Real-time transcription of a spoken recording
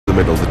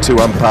middle, the two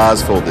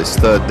umpires for this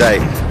third day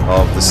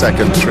of the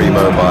second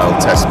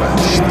three-mobile test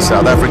match. The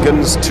South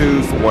Africans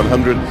 2 for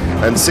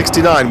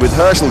 169, with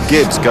Herschel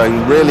Gibbs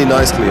going really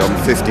nicely on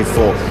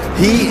 54.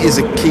 He is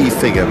a key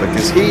figure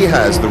because he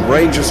has the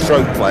range of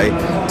stroke play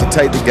to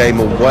take the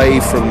game away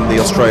from the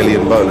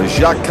Australian bowlers.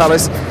 Jacques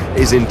Kallis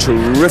is in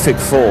terrific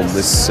form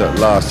this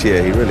last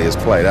year. He really has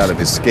played out of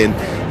his skin.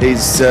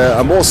 He's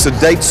a more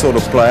sedate sort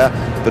of player,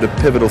 but a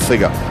pivotal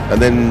figure.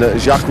 And then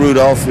Jacques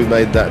Rudolph, who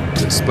made that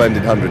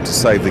splendid 100 to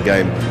save the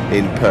game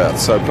in Perth.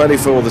 So plenty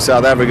for the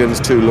South Africans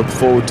to look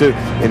forward to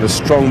in a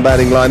strong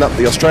batting lineup.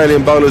 The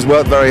Australian bowlers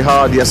worked very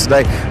hard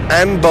yesterday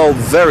and bowled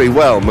very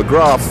well.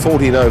 McGrath,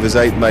 14 overs,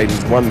 8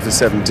 maidens, 1 for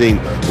 17,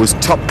 was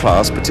top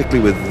class,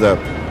 particularly with the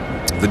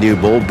new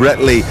ball. Brett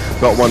Lee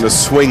got one to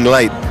swing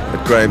late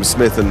at Graham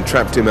Smith and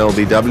trapped him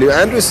LBW.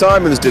 Andrew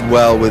Simons did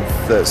well with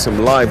some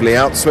lively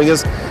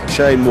outswingers.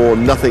 Shane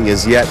Warne nothing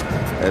as yet,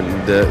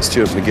 and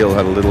Stuart McGill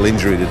had a little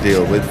injury to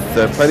deal with.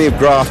 Plenty of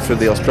graft for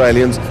the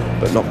Australians,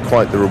 but not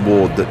quite the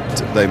reward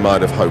that they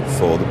might have hoped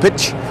for. The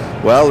pitch,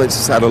 well,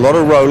 it's had a lot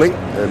of rolling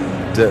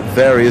and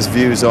various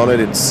views on it.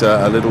 It's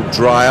a little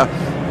drier,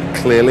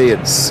 clearly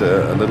it's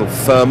a little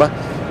firmer,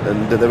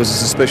 and there was a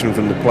suspicion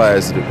from the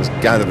players that it was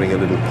gathering a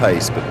little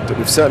pace, but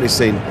we've certainly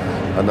seen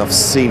enough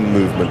seam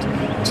movement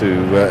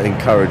to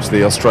encourage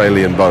the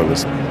Australian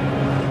bowlers.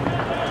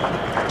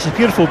 He's a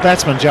beautiful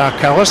batsman, Jacques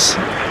Kallis.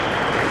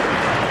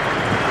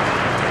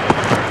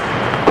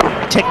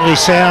 Technically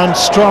sound,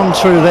 strong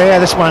through there.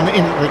 This one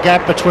in the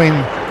gap between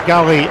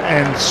gully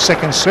and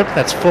second slip,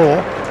 that's 4.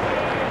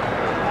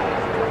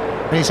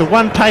 And he's a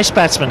one-pace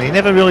batsman. He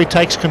never really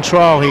takes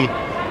control.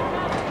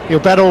 He'll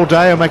bat all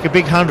day, he'll make a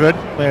big 100,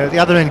 where the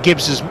other end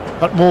Gibbs has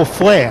got more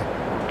flair.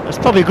 It's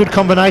probably a good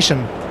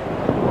combination.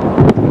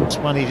 This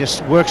one he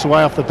just works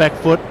away off the back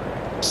foot,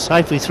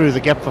 safely through the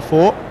gap for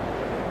 4.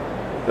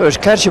 It was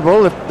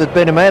catchable if there'd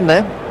been a man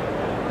there.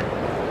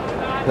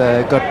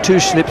 They've got 2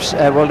 slips.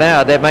 Well,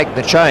 now they're making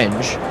the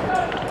change.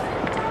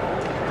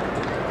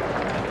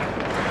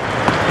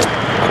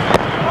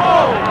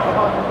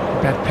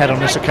 Bad pat on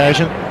this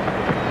occasion.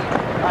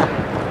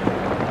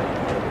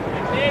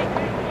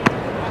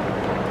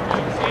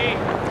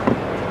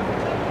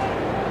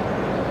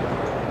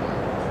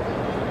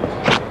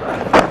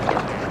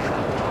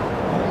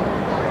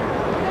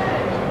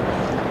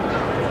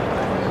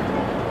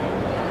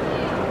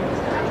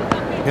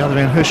 The other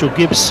end, Herschel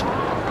Gibbs,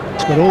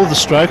 he's got all the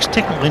strokes,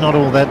 technically not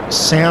all that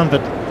sound,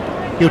 but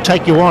he'll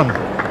take you on.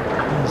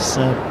 He's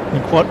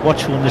been quite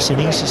watchful in this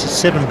innings. He's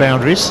 7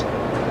 boundaries.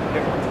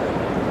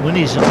 When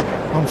he's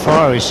on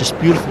fire, he's just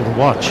beautiful to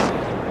watch.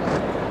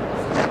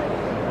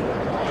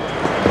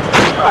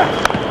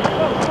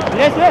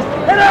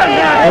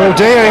 Oh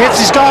dear, he hits,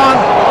 he's gone.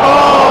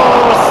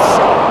 Oh,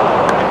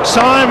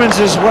 Simons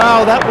as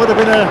well. That would have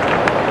been a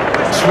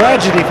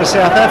tragedy for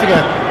South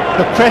Africa.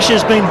 The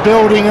pressure's been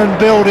building and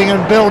building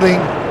and building.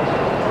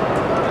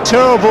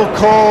 Terrible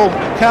call.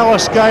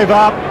 Kallis gave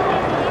up.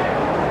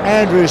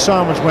 Andrew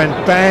Simons went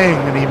bang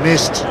and he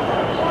missed.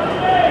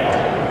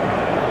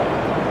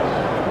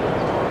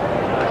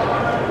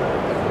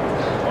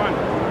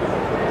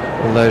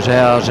 All those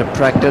hours of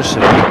practice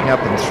of picking up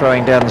and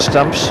throwing down the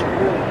stumps.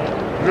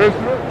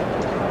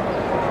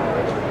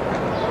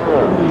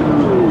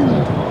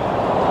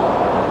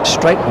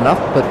 Straight enough,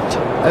 but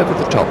over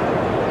the top.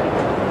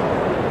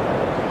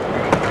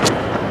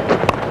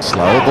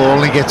 Slower ball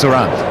and he gets a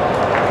run.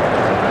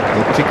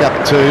 He'll pick up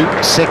 2,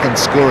 second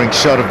scoring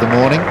shot of the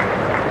morning.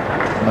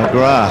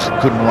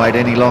 McGrath couldn't wait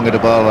any longer to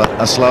bowl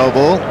a slower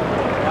ball.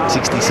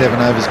 67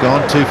 overs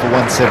gone, 2 for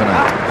 178.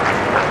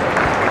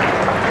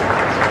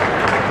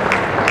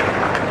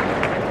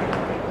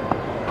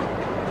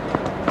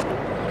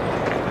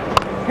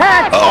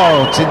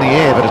 Oh, it's in the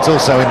air, but it's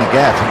also in the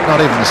gap.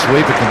 Not even the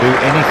sweeper can do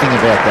anything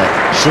about that.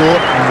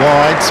 Short and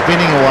wide,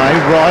 spinning away,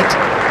 right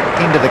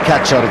into the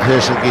cut shot of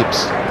Herschel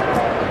Gibbs.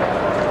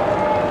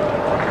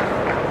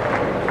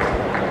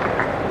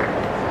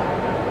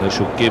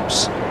 Herschel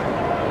Gibbs,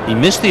 he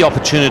missed the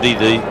opportunity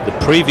the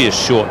previous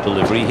short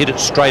delivery, hit it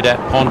straight at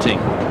Ponting.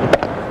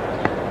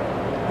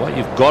 What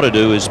you've got to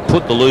do is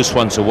put the loose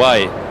ones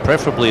away,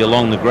 preferably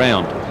along the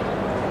ground.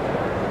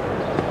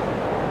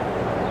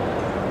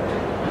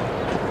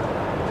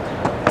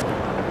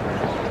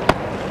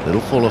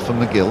 Little fuller for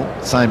McGill,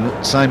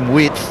 same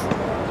width,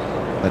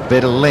 but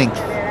better length.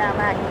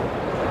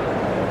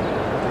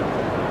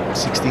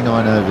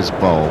 69 overs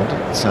bowled,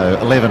 so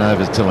 11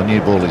 overs till a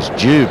new ball is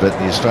due, but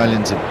the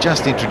Australians have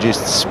just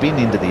introduced spin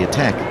into the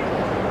attack.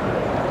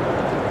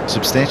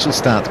 Substantial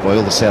starts by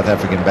all the South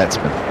African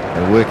batsmen.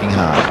 They're working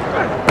hard.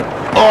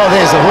 Oh,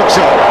 there's a hook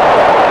shot.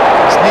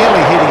 He's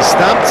nearly hit his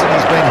stumps and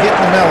he's been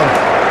hitting the melon.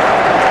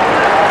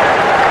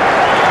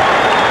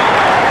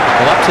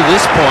 Well, up to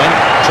this point,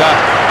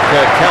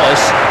 Jacques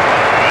Kallis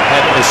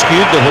had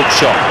eschewed the hook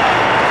shot.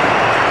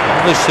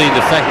 Obviously,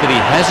 the fact that he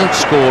hasn't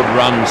scored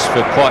runs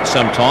for quite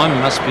some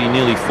time, must be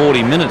nearly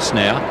 40 minutes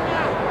now,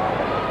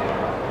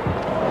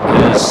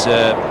 has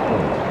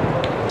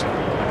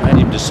made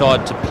him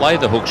decide to play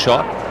the hook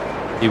shot.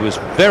 He was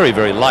very,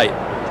 very late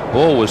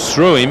Ball was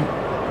through him,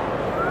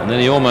 and then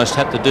he almost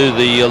had to do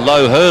the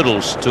low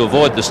hurdles to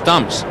avoid the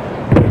stumps.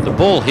 The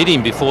ball hit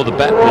him before the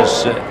bat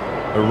was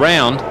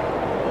around,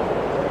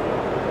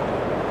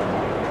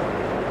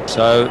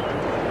 so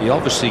he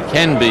obviously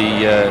can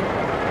be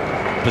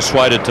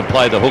persuaded to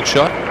play the hook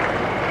shot.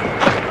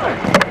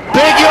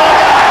 Big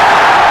Yorker!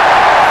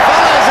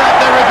 Follows up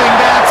the ripping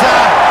bouncer.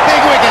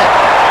 Big wicket.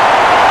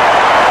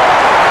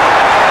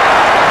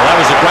 Well, that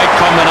was a great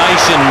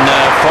combination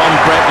from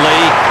Brett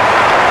Lee.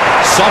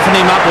 Soften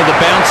him up with the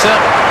bouncer,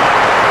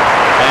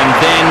 and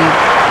then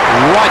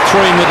right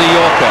through him with the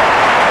Yorker.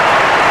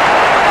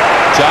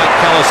 Jack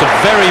Callis, a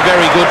very,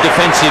 very good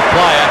defensive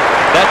player.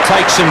 That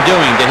takes some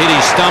doing to hit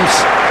his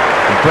stumps.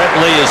 And Brett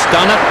Lee has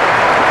done it.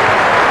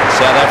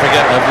 South Africa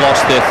have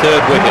lost their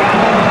third wicket.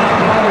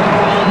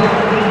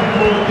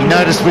 He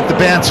noticed with the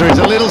bouncer he's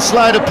a little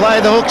slow to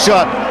play the hook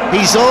shot.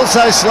 He's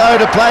also slow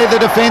to play the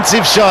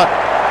defensive shot.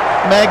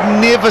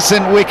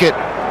 Magnificent wicket.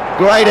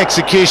 Great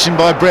execution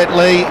by Brett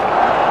Lee.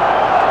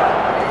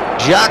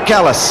 Jacques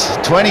Kallis,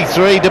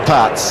 23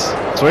 departs.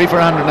 3 for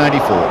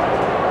 184.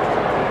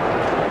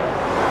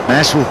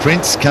 Nashville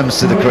Prince comes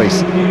to the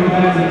crease.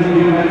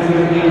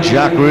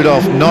 Jacques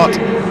Rudolph not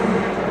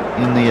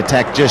in the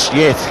attack just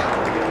yet,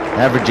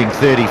 averaging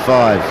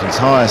 35, his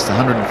highest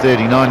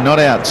 139, not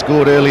out,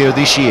 scored earlier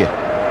this year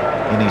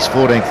in his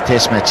 14th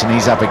test match, and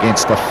he's up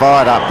against the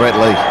fired up Brett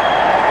Lee.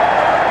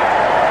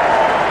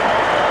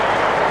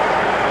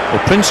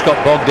 Well, Prince got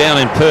bogged down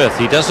in Perth.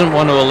 He doesn't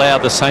want to allow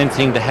the same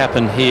thing to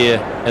happen here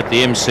at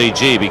the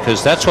MCG,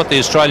 because that's what the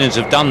Australians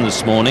have done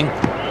this morning,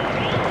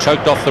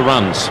 choked off the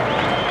runs.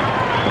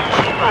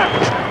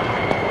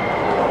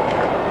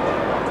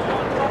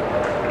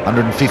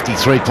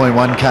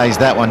 153.1 Ks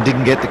that one,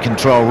 didn't get the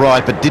control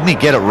right, but didn't he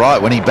get it right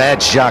when he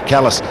badged Jacques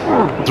Kallis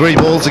 3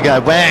 balls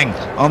ago, bang,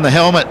 on the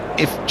helmet.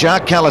 If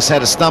Jacques Kallis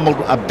had stumbled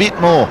a bit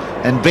more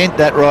and bent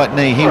that right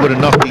knee, he would have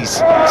knocked his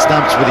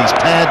stumps with his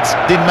pads.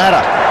 Didn't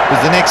matter,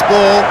 because the next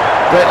ball,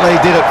 Brett Lee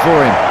did it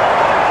for him.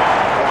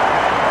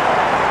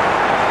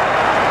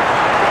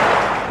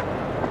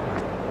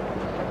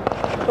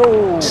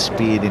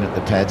 Speared in at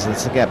the pads.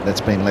 That's the gap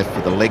that's been left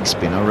for the leg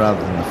spinner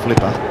rather than the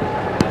flipper.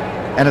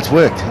 And it's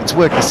worked. It's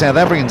worked. The South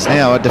Africans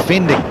now are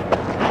defending.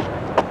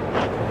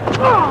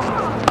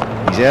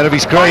 He's out of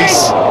his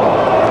crease.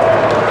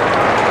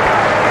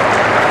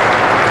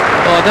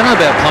 Well, I don't know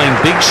about playing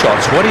big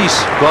shots. What he's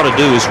got to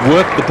do is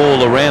work the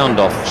ball around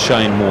off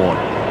Shane Warne.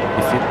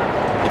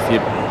 If you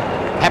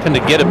happen to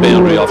get a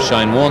boundary off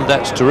Shane Warne,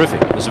 that's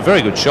terrific. It's a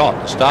very good shot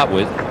to start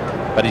with,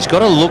 but he's got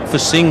to look for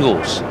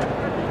singles.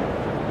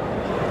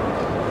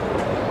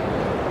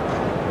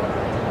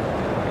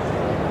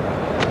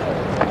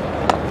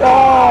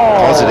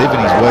 Positive,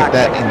 and he's worked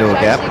that into a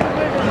gap.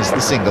 Here's the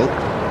single.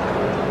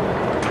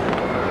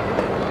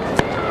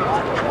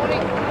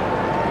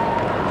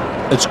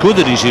 It's good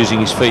that he's using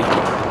his feet.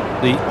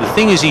 The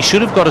thing is, he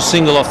should have got a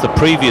single off the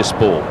previous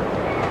ball.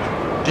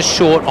 Just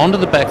short onto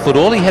the back foot.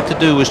 All he had to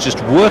do was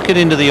just work it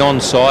into the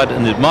onside,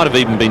 and there might have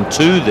even been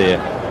 2 there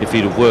if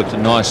he'd have worked it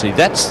nicely.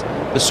 That's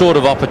the sort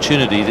of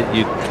opportunity that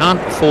you can't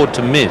afford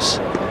to miss.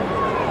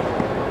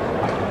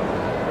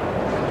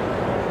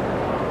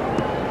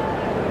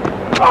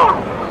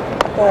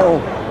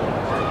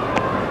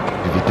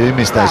 If you do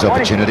miss those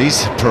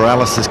opportunities,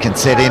 paralysis can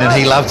set in, and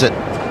he loves it.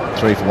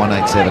 3 for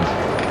 187.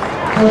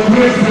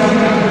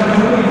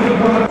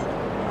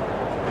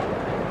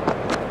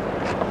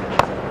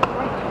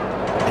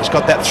 He's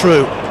got that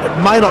through. It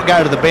may not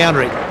go to the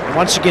boundary.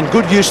 Once again,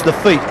 good use of the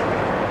feet.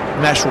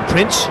 Nashville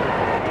Prince.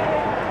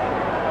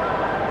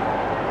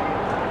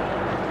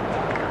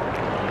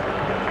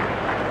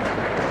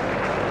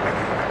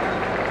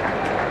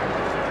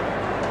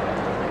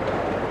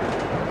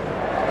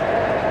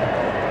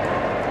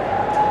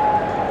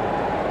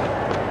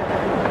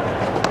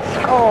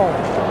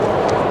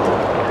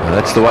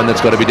 That's the one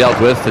that's got to be dealt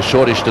with, the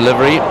shortish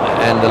delivery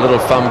and the little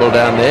fumble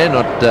down there.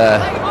 Not. Oh,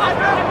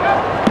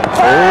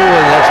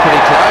 and that's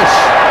pretty close.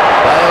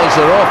 Bails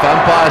are off.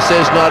 Umpire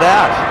says not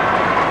out.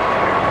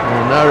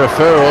 Well, no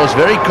referrals.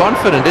 Very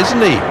confident,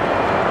 isn't he?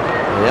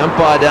 The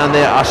umpire down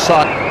there,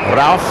 Asad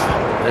Rauf,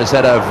 has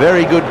had a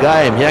very good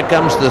game. Here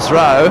comes the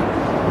throw.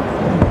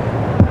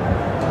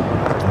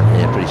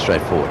 Yeah, pretty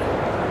straightforward.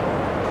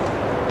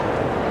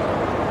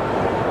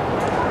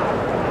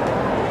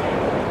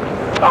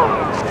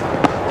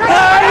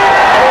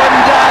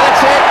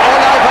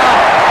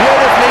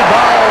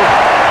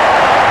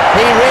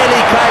 He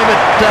really came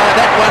at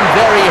that one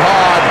very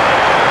hard.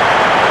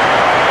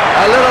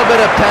 A little bit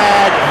of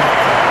pad,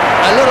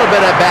 a little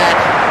bit of bat,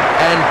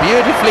 and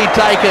beautifully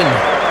taken.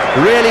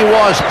 Really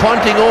was.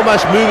 Ponting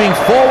almost moving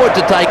forward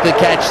to take the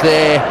catch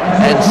there,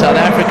 and South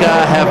Africa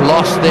have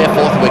lost their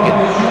 4th wicket.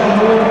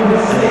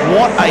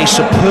 What a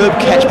superb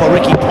catch by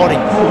Ricky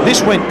Ponting. This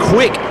went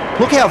quick.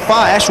 Look how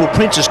far Ashwell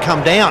Prince has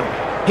come down.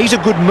 He's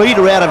a good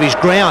metre out of his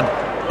ground.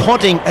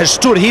 Ponting has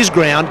stood his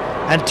ground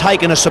and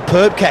taken a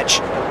superb catch.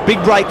 Big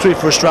breakthrough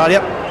for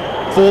Australia.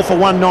 4 for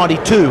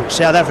 192,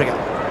 South Africa.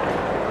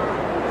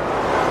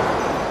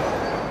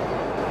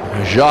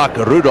 Jacques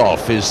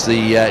Rudolph is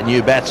the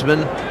new batsman.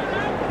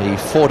 He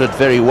fought it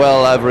very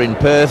well over in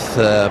Perth.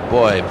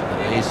 Boy,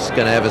 he's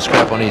going to have a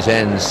scrap on his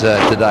hands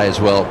today as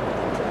well.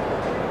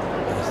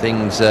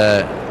 Things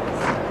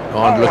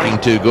aren't looking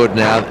too good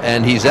now,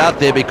 and he's out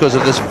there because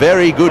of this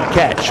very good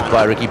catch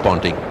by Ricky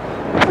Ponting.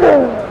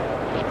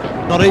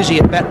 Not easy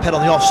at bat pad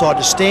on the offside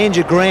to stand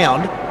your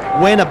ground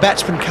when a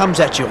batsman comes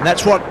at you, and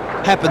that's what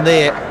happened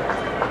there.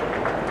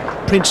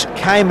 Prince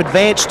came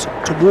advanced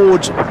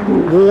towards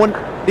Warne.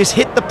 This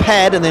hit the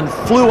pad and then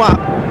flew up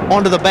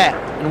onto the bat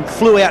and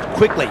flew out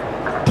quickly.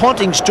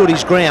 Ponting stood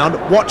his ground,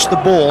 watched the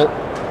ball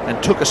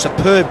and took a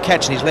superb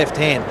catch in his left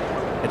hand.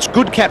 It's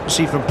good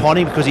captaincy from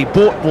Ponting because he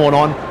brought Warne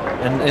on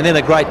and then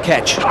a great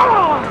catch. Oh,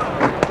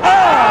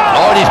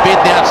 and he's beat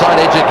the outside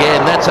edge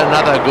again. That's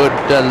another good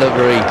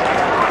delivery.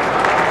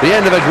 The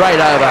end of a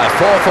great over.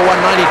 4 for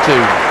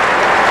 192.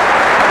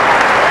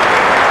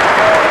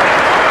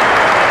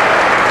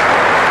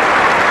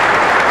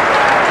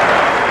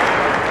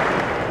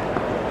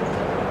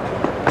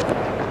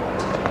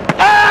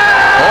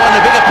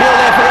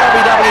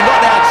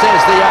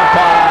 Says the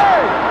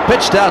umpire.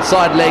 Pitched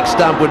outside leg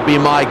stump would be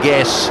my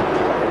guess.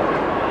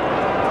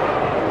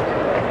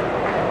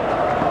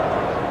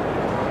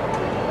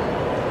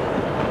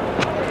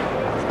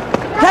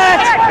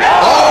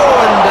 Oh,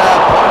 and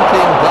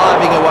Ponting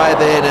diving away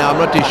there. Now I'm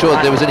not too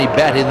sure there was any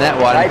bat in that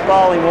one. Late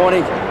bowling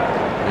warning.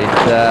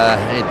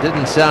 It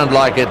didn't sound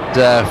like it,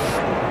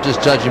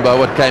 just judging by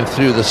what came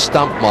through the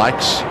stump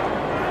mics.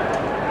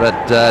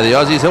 But the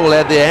Aussies all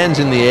had their hands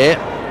in the air.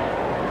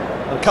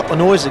 A couple of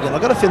noises again.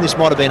 I've got a feeling this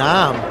might have been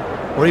arm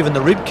or even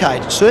the rib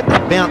cage. It certainly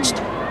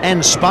bounced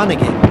and spun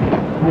again.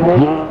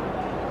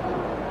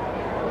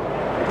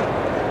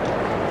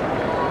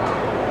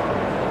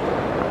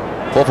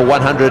 Four for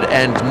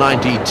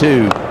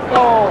 192.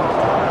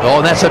 Oh,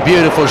 and that's a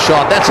beautiful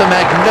shot. That's a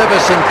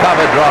magnificent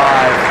cover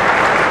drive.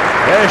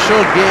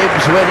 Herschel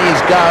Gibbs, when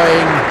he's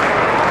going,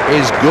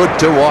 is good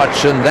to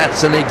watch, and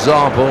that's an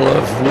example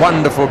of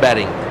wonderful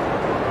batting.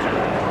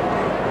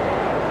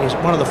 He's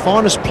one of the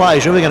finest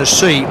players you're ever going to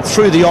see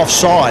through the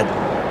offside.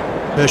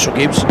 Herschel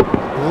Gibbs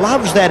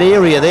loves that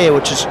area there,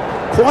 which is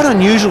quite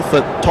unusual for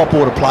top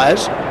order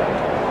players.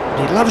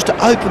 He loves to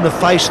open the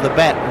face of the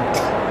bat.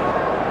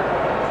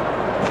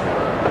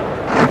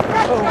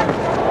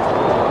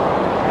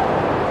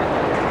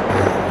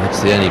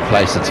 That's the only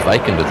place that's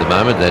vacant at the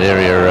moment, that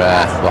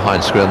area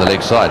behind square on the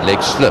leg side,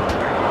 leg slip.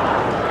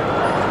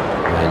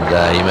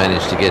 And he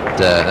managed to get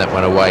that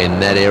one away in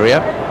that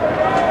area.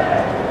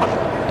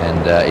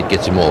 And it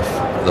gets him off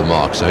the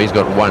mark. So he's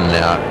got one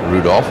now,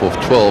 Rudolph, of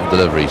 12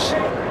 deliveries.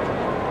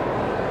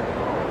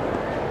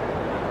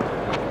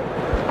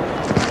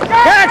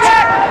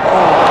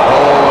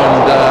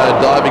 Oh,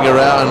 and diving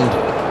around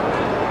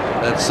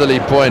that silly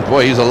point.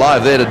 Boy, he's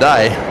alive there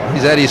today.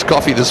 He's had his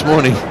coffee this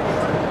morning.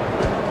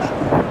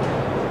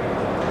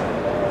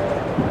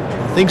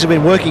 Things have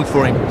been working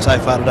for him so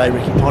far today,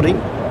 Ricky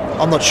Ponting.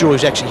 I'm not sure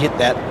he's actually hit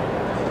that.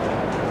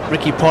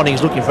 Ricky Ponting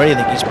is looking for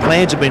anything. His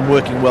plans have been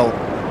working well.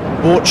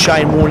 Brought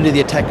Shane Warne into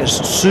the attack as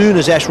soon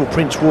as Ashwell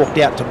Prince walked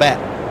out to bat,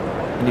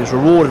 and he was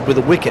rewarded with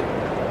a wicket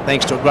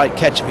thanks to a great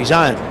catch of his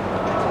own.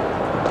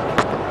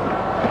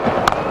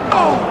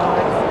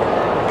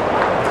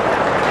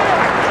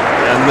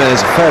 And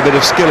there's a fair bit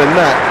of skill in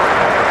that.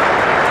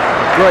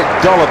 A great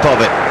dollop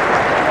of it.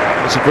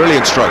 It's a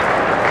brilliant stroke.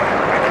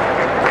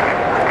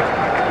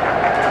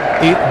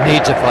 He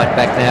needs a fight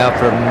back now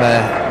from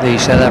the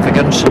South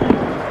Africans.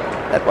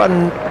 That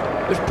one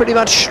was pretty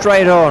much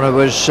straight on. It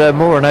was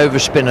more an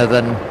overspinner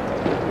than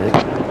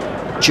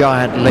a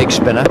giant leg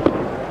spinner,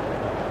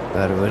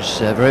 but it was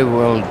very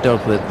well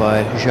dealt with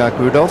by Jacques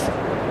Rudolph.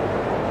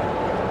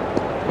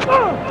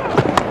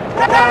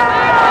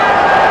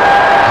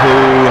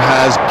 Who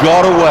has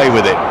got away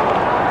with it,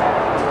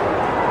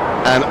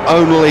 and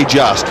only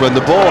just. When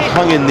the ball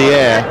hung in the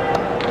air,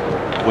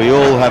 we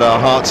all had our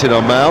hearts in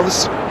our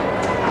mouths.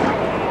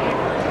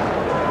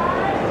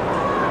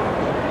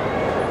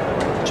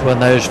 One of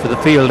those for the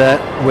fielder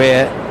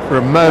where for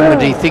a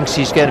moment he thinks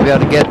he's going to be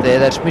able to get there.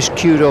 That's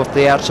miscued off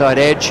the outside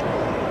edge.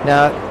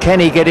 Now, can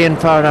he get in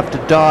far enough to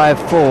dive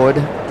forward?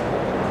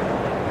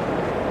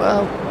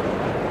 Well,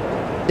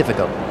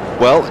 difficult.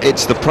 Well,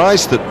 it's the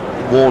price that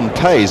Warne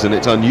pays, and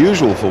it's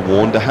unusual for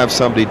Warne to have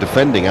somebody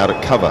defending out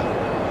at cover.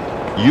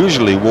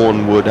 Usually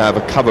Warne would have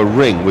a cover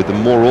ring with the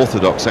more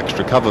orthodox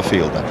extra cover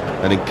fielder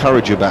and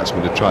encourage your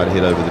batsman to try to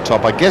hit over the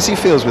top. I guess he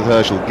feels with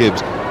Herschel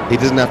Gibbs he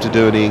doesn't have to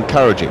do any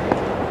encouraging.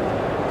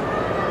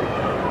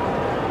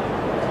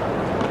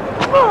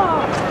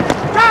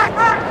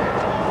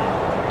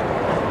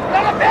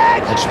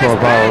 That's well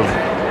bowled.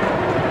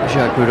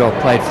 Jacques Rudolph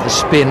played for the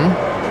spin.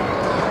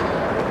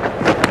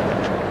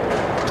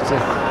 It's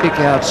a big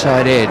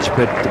outside edge,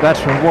 but the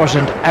batsman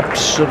wasn't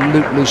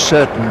absolutely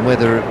certain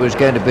whether it was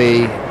going to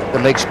be the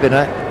leg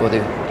spinner or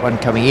the one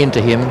coming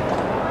into him.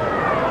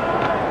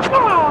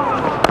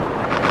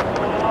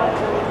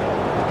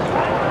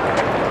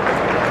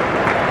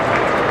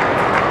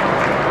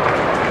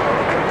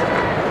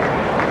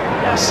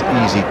 Nice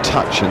easy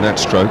touch in that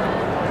stroke.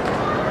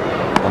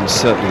 And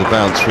certainly the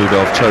bounce,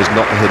 Rudolph chose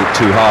not to hit it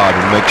too hard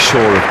and make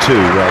sure of 2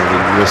 rather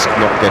than risk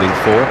not getting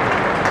 4.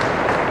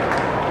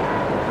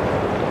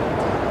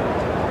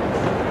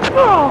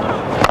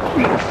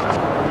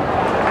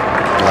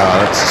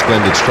 That's a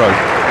splendid stroke.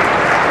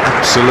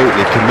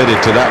 Absolutely committed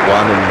to that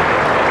one and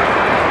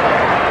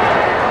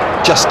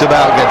just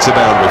about gets a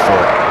boundary for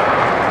it.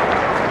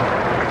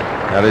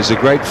 That is a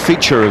great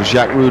feature of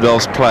Jacques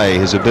Rudolph's play,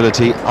 his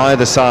ability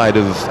either side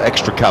of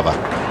extra cover.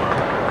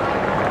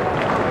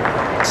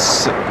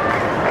 It's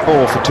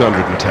 4 for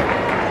 210.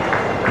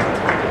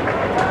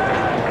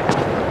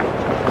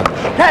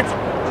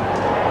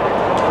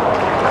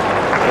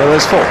 Well,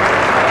 there's 4.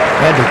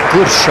 And a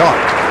good shot.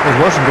 It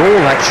wasn't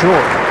all that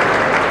short.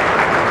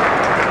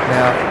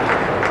 Now,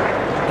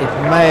 it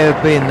may have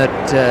been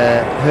that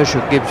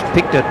Herschel Gibbs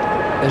picked it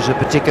as a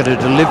particular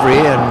delivery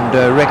and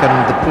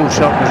reckoned the pull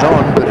shot was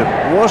on, but it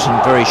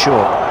wasn't very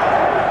short.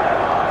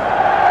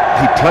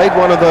 He played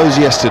one of those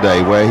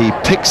yesterday where he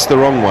picks the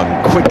wrong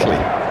one quickly.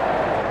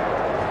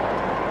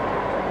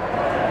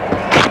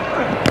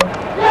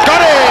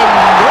 Got him!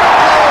 Well,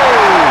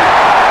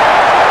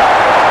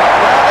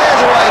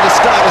 there's a way to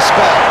start a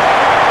spell.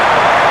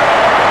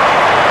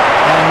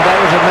 And that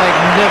was a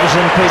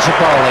magnificent piece of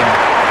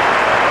bowling.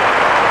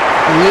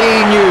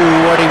 Lee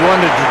knew what he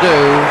wanted to do.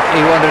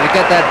 He wanted to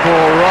get that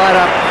ball right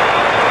up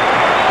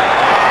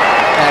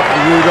at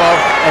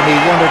Rudolph, and he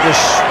wanted to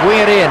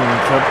swing it in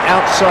from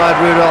outside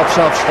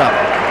Rudolph's off stump.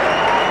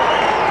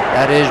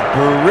 That is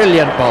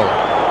brilliant bowling.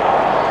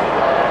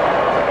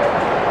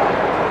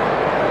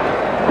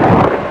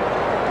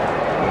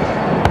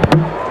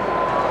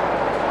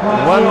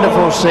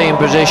 Wonderful seam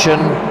position.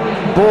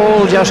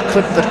 Ball just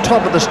clipped the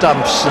top of the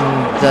stumps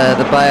and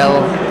the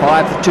bail.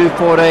 5 for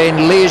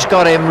 214. Lee's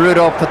got him.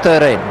 Rudolph for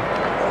 13.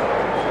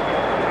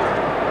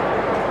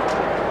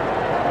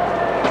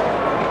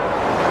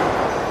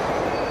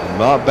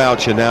 Mark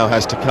Boucher now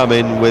has to come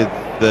in with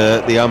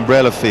the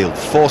umbrella field.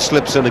 4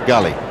 slips and a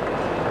gully.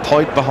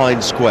 Point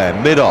behind square.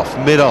 Mid off,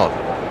 mid on.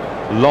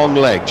 Long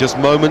leg. Just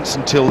moments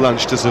until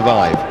lunch to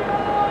survive.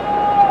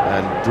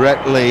 And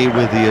Brett Lee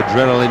with the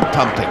adrenaline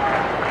pumping.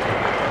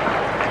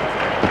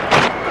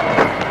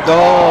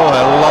 Oh,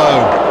 hello.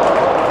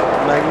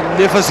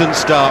 Magnificent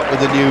start with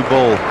the new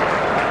ball.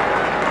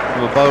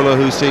 From a bowler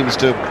who seems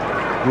to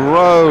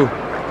grow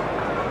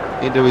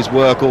into his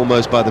work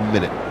almost by the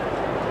minute.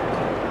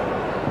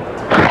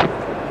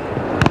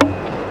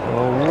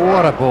 Oh,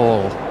 what a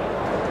ball.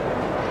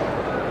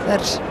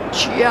 That's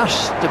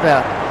just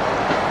about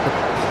the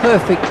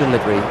perfect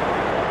delivery.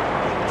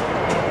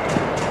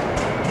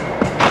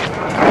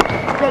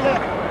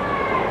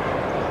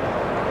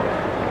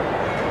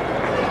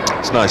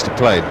 It's nice to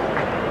play.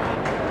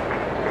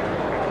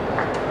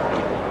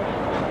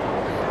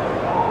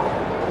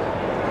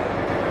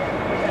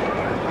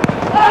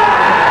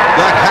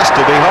 That has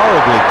to be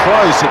horribly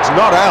close. It's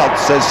not out,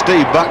 says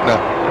Steve Buckner.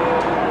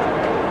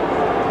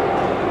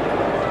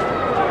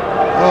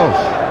 Oh.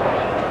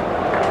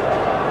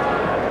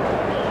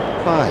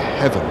 By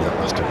heaven, that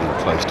must have been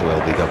close to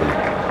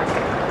LBW.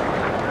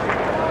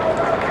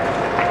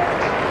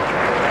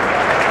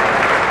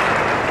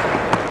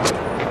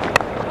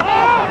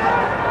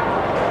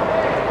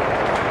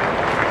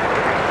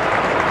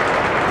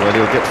 Well,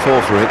 he'll get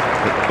 4 for it,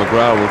 but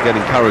McGrath will get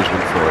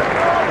encouragement for it.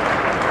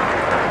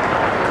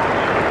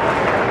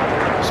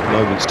 Just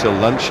moments till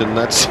lunch, and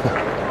that's a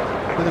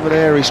bit of an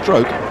airy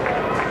stroke.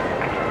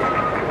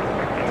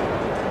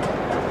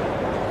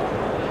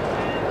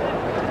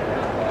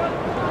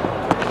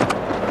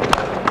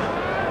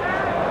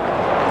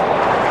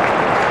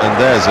 And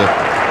there's a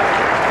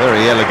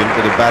very elegant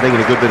bit of batting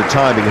and a good bit of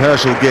timing.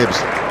 Herschel Gibbs.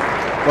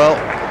 Well,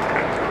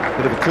 a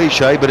bit of a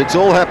cliche, but it's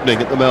all happening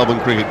at the Melbourne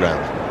Cricket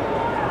Ground.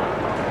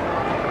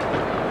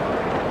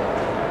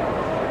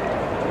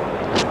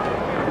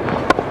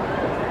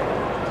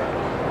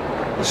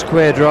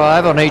 Square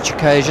drive on each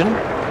occasion. Yeah,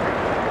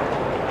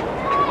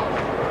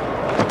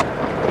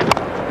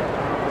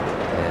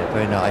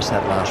 very nice,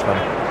 that last one.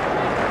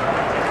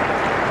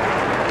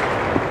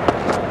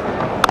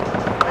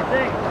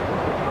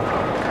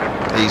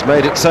 He's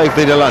made it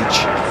safely to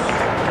lunch.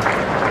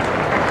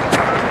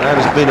 That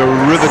has been a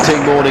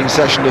riveting morning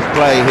session of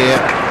play here.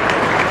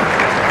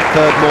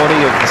 Third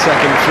morning of the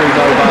second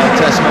 3-mobile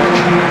test match.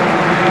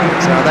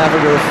 South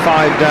Africa are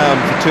 5 down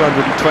for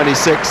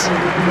 226.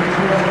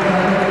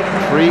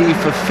 3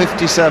 for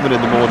 57 in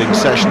the morning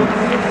session.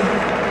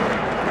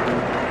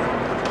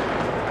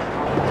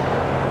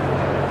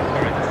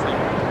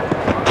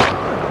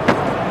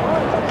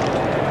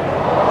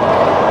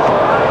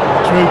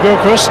 Through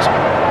Gilchrist.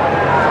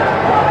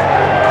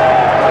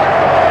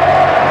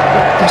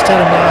 Just had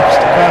a nice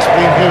pass with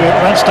him here at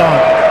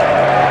lunchtime.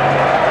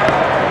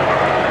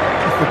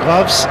 With the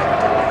gloves.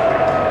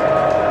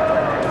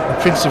 The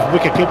prince of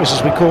wicket keepers,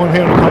 as we call him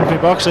here in the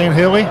commentary box, Ian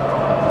Healy.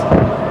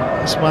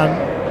 This one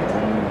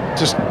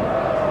just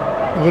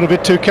a little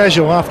bit too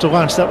casual after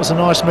lunch. That was a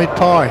nice meat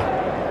pie.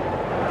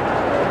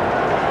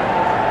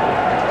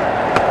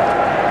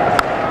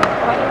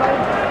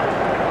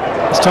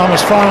 This time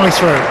is finally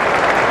through.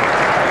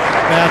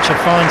 Boucher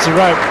finds the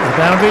rope at the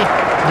boundary.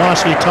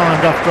 Nicely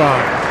timed off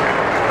drive.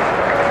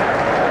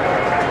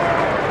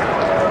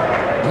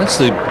 That's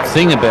the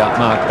thing about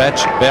Mark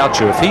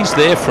Boucher. If he's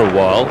there for a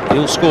while,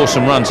 he'll score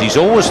some runs. He's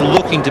always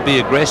looking to be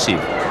aggressive.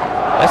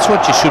 That's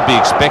what you should be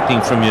expecting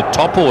from your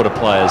top order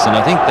players, and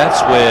I think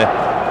that's where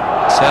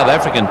South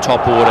African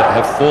top order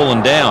have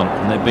fallen down,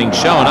 and they're being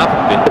shown up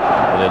a bit,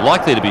 or they're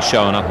likely to be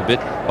shown up a bit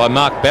by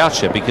Mark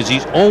Boucher, because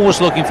he's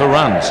always looking for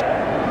runs.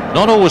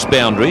 Not always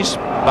boundaries,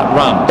 but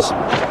runs.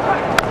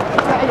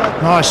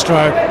 Nice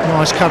stroke,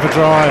 nice cover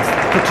drive,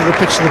 put to the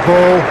pitch of the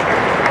ball.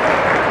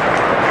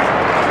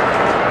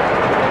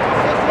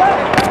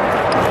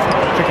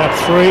 Pick up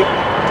 3.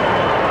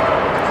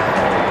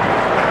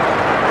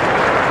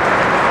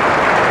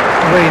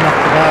 Really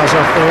knocked the bars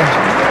off there.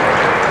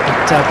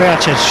 But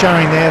Boucher's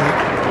showing there that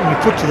when you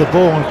put to the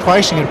ball and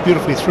placing it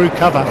beautifully through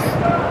cover.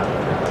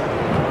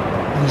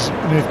 He's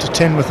moved to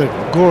 10 with a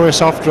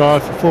glorious off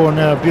drive for 4,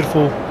 now a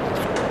beautiful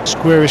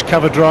squarish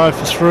cover drive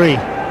for 3.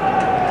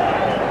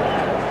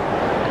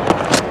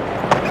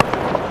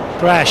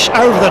 Brash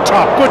over the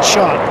top, good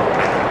shot.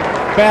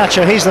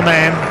 Boucher, he's the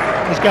man.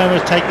 He's going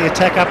to take the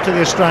attack up to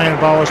the Australian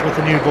bowlers with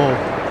the new ball.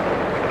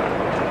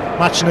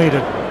 Much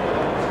needed.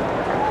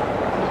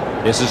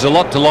 Yes, there's a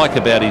lot to like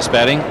about his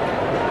batting.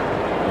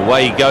 The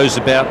way he goes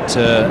about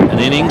an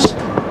innings.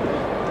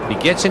 If he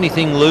gets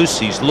anything loose,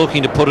 he's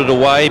looking to put it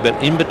away,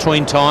 but in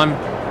between time,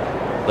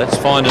 let's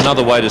find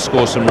another way to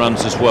score some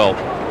runs as well.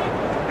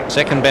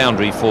 Second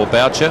boundary for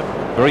Boucher.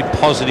 Very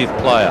positive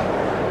player.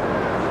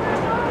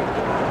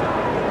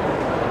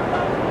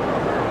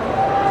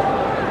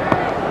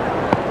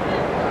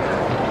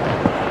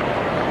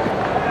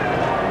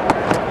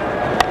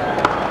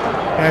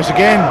 Goes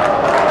again,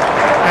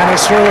 and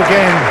it's through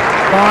again.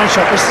 Fine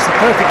shot. This is the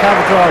perfect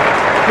cover drive.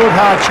 Good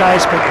hard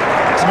chase, but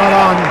it's not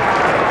on.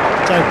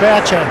 So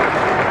Boucher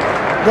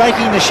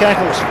breaking the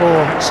shackles for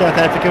South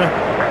Africa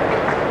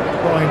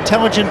by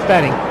intelligent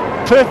batting.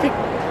 Perfect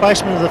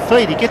placement of the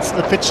feet. He gets to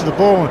the pitch of the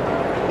ball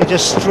and he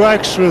just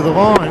strokes through the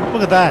line.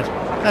 Look at that.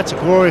 That's a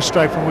glorious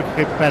stroke from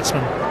wicketkeeper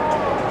batsman.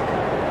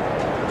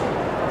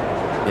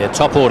 Yeah,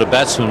 top order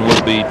batsman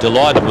would be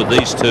delighted with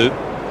these two.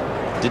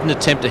 Didn't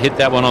attempt to hit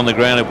that one on the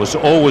ground. It was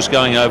always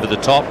going over the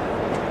top.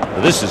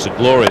 But this is a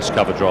glorious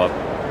cover drive.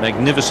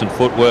 Magnificent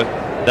footwork.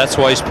 That's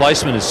why his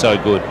placement is so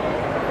good.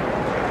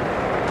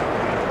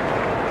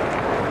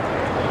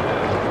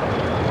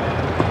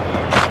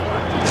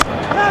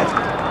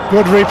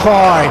 Good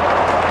reply.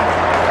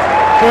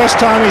 First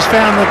time he's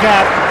found the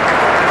gap.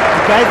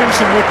 He gave him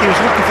some look. He was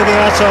looking for the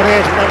outside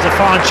edge, and that was a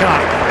fine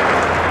shot.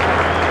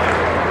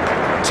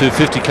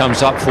 250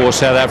 comes up for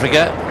South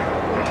Africa.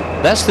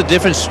 That's the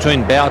difference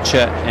between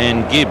Boucher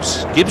and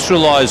Gibbs. Gibbs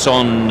relies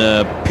on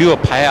pure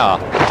power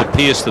to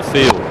pierce the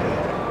field.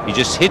 He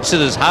just hits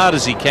it as hard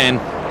as he can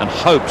and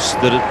hopes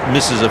that it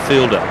misses a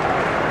fielder.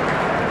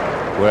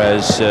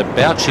 Whereas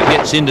Boucher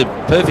gets into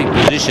perfect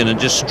position and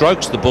just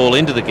strokes the ball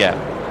into the gap.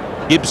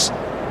 Gibbs'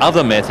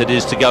 other method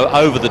is to go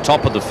over the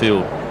top of the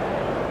field.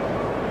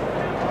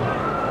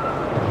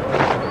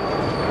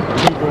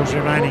 2 balls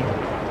remaining.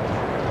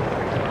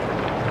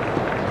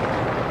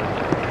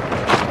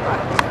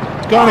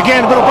 Gone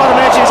again, a bit of bottom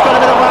edge, he's got a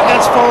bit of luck,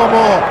 that's 4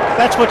 more.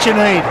 That's what you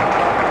need.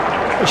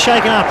 He's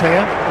shaken up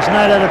here. There's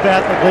no doubt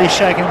about that Lee's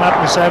shaking him up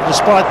in this over,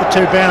 despite the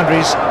 2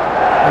 boundaries.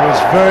 It was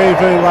very,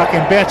 very lucky,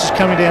 and Boucher's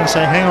coming down and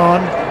saying, hang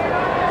on.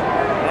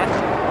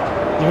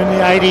 You're in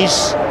the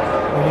 80s.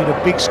 We need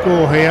a big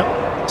score here.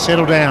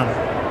 Settle down.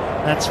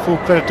 That's full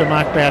credit to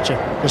Mark Boucher.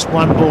 Just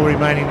 1 ball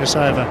remaining this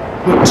over.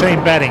 Good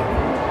team batting.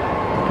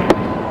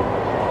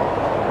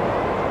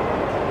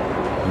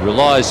 He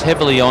relies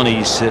heavily on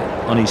his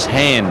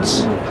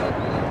hands.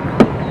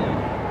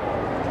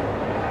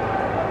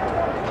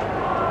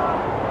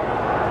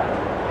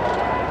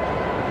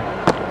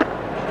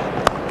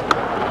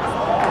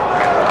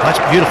 That's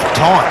beautiful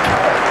time.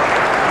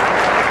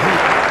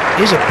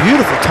 Here's a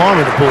beautiful time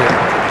of the ball.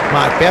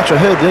 Mark Boucher. I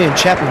heard Ian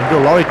Chapman and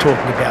Bill Laurie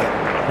talking about it.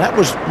 That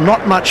was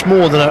not much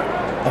more than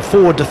a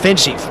forward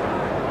defensive.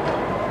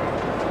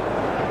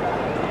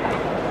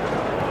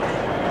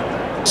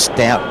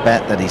 Stout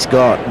bat that he's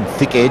got and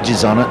thick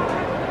edges on it.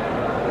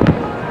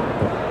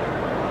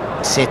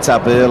 Sets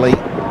up early,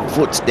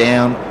 foot's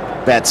down,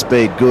 bat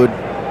speed good.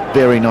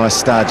 Very nice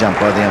star jump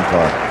by the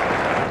umpire.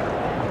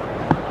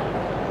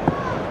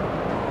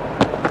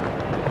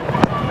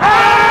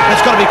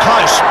 That's got to be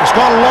close. It's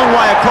gone a long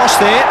way across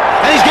there,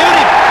 and he's given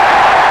him.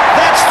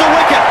 That's the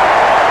wicket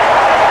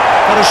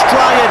that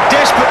Australia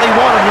desperately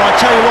wanted, and I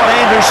tell you what,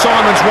 Andrew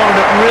Symonds wanted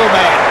it real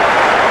bad.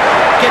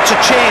 Gets a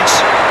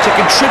chance to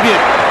contribute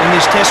in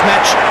this test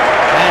match,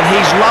 and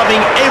he's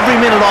loving every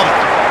minute of it.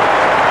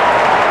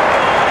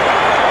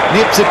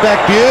 Nips it back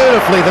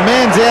beautifully. The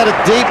man's out at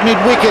deep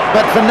mid-wicket,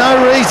 but for no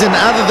reason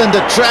other than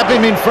to trap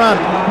him in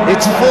front.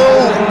 It's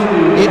full.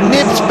 It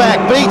nips back,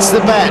 beats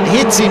the bat,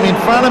 hits him in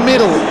front of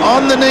middle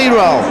on the knee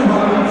roll.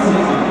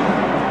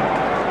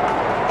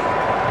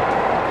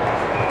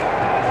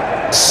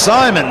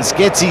 Symonds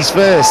gets his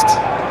first.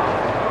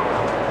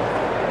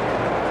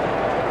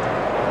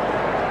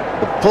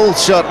 The pull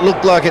shot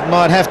looked like it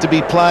might have to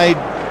be played,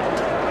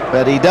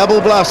 but he double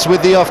bluffs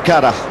with the off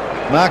cutter.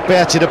 Mark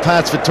Boucher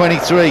departs for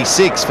 23,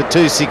 6 for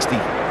 260.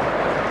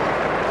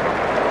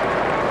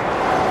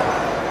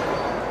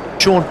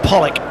 Sean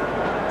Pollock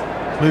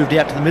moved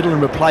out to the middle in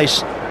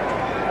replace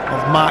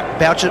of Mark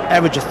Boucher,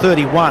 average of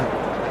 31.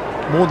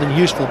 More than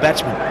useful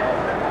batsman.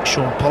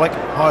 Sean Pollock,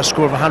 highest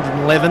score of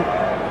 111,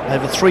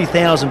 over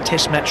 3,000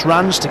 test match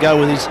runs to go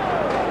with his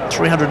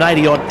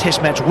 380 odd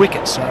test match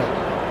wickets, so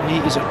he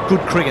is a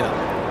good cricketer.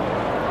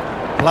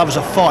 Loves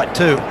a fight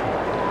too.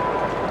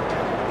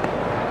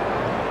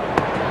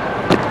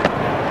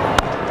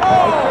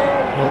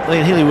 Well,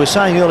 Ian Healy was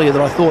saying earlier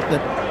that I thought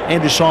that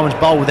Andrew Symonds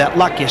bowled without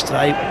luck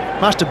yesterday.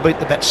 Must have beat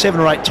the bat 7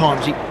 or 8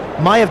 times. He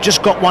may have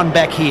just got one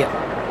back here.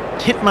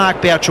 Hit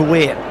Mark Boucher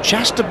where?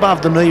 Just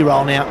above the knee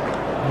roll now.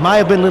 May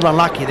have been a little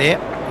unlucky there.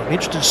 I'm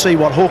interested to see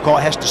what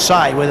Hawkeye has to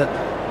say, whether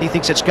he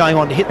thinks it's going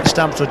on to hit the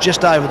stumps or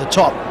just over the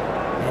top.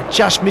 And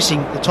just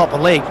missing the top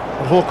of leg,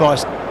 what Hawkeye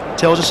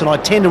tells us, and I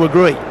tend to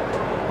agree.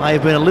 May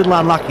have been a little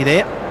unlucky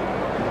there.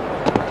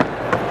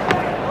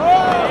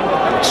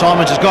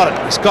 Symonds has got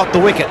it. He's got the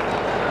wicket.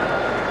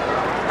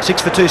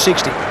 6 for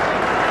 260.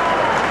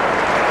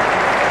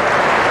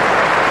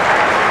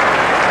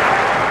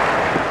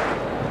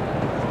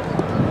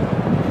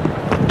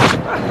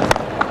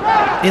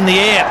 In the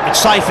air, it's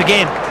safe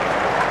again.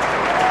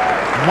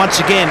 And once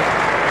again,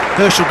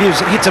 Herschel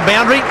hits a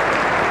boundary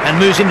and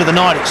moves into the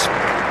 90s.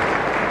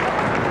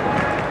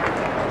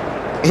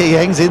 He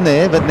hangs in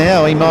there, but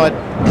now he might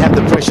have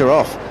the pressure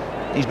off.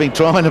 He's been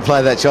trying to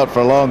play that shot for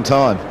a long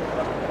time.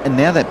 And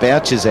now that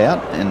Boucher's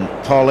out, and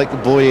Pollock,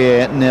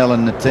 Boyer, Nell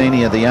and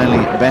Natini are the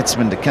only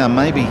batsmen to come,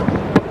 maybe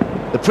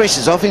the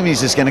pressure's off him, he's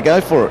just going to go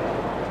for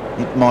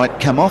it. It might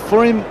come off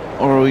for him,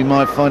 or we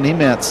might find him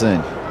out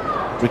soon.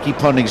 Ricky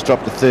Ponting's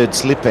dropped the 3rd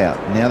slip out.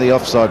 Now the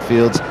offside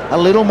field's a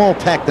little more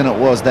packed than it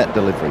was that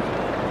delivery.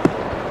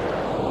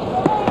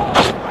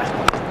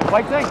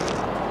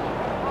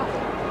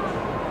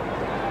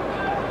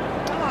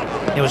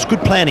 It was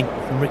good planning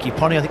from Ricky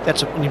Ponting. I think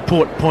that's an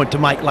important point to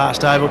make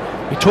last over.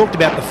 We talked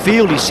about the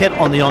field he set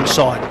on the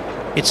onside.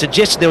 It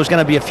suggested there was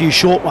going to be a few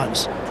short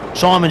ones.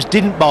 Symonds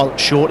didn't bowl it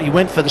short. He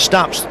went for the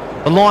stumps.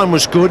 The line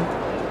was good.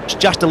 It's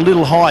just a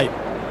little high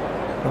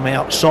from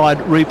our side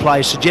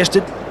replay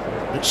suggested.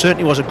 It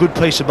certainly was a good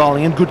piece of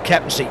bowling and good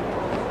captaincy.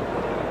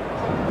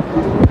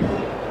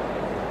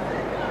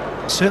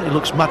 It certainly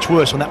looks much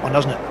worse on that one,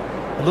 doesn't it?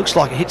 It looks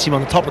like it hits him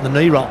on the top of the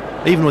knee roll,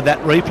 even with that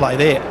replay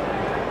there.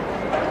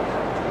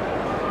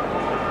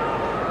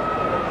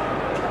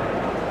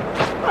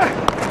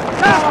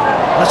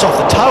 That's off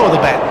the toe of the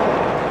bat.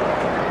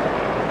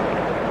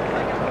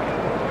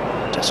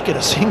 Just get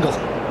a single.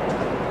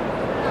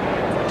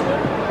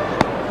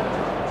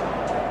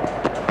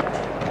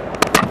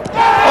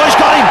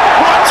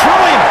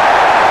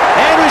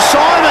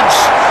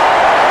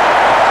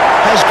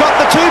 Has got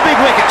the 2 big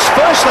wickets.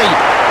 Firstly,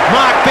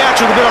 Mark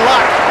Boucher with a bit of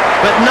luck,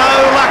 but no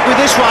luck with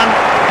this one.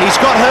 He's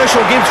got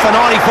Herschel Gibbs for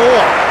 94.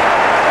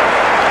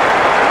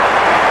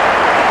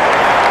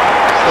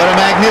 What a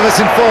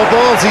magnificent 4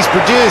 balls he's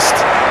produced.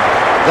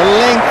 The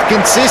length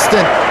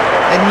consistent,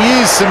 and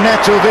used some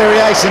natural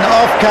variation.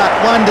 Off cut,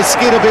 one to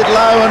skid a bit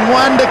low and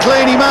one to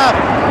clean him up.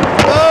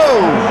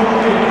 Oh!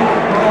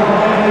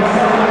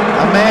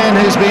 A man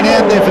who's been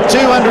out there for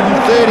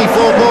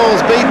 234 balls,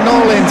 beaten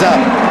all ends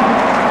up.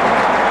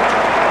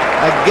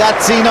 A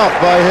gutsy knock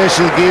by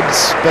Herschel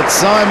Gibbs, but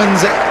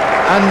Symonds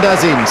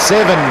undoes him.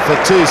 7 for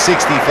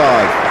 265.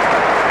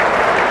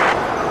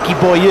 Guy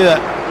Boyer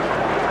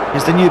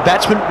is the new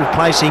batsman,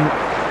 replacing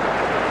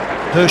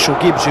Herschel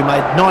Gibbs, who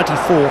made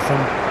 94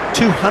 from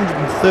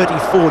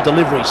 234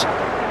 deliveries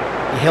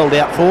he held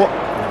out for.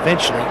 And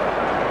eventually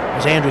it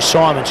was Andrew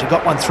Symonds who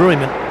got one through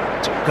him, and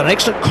got an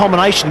excellent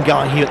combination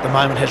going here at the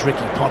moment, has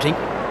Ricky Ponting.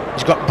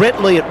 He's got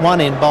Brett Lee at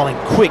one end bowling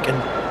quick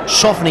and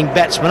softening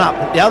batsmen up.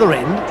 At the other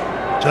end,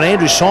 so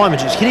Andrew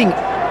Symonds is hitting,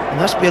 there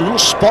must be a little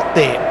spot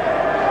there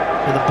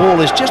where the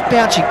ball is just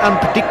bouncing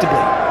unpredictably.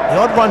 The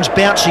odd one's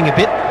bouncing a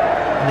bit,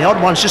 and the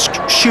odd one's just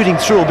shooting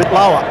through a bit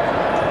lower.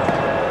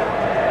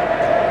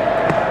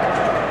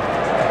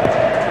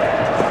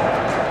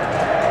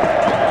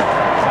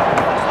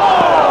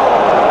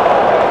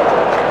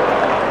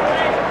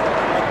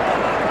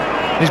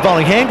 He's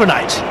bowling hand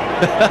grenades.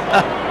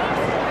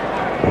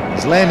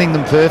 He's landing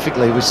them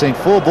perfectly. We've seen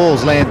 4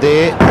 balls land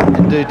there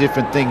and do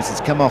different things.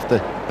 It's come off the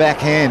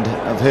backhand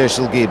of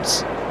Herschel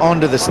Gibbs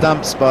onto the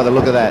stumps by the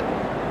look of that.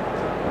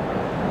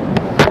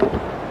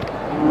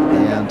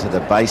 Down to the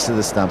base of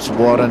the stumps.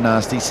 What a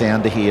nasty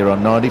sound to hear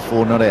on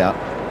 94 not out.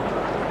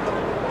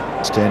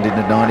 It's turned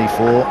into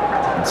 94,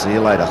 and see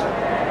you later.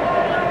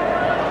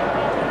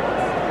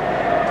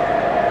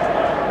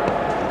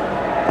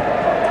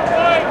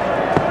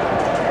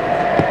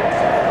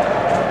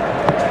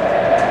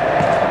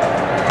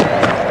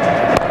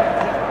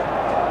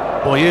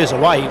 Boyer's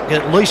away. You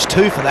get at least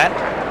 2 for that.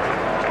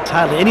 It's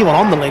hardly anyone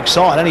on the leg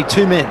side, only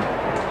 2 men.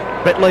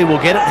 Brett Lee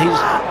will get it. He's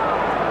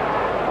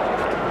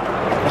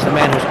the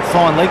man who's a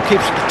fine leg,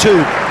 keeps it to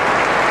 2.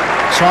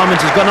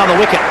 Simons has got another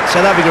wicket.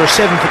 South Africa are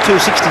 7 for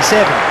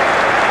 267.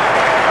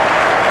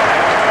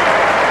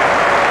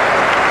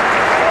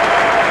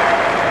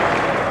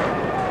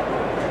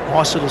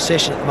 Nice little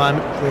session at the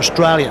moment for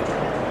Australia.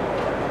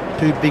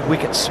 2 big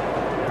wickets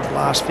in the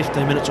last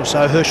 15 minutes or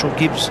so. Herschel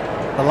Gibbs,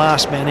 the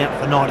last man out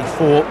for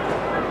 94.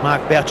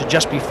 Mark Boucher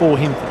just before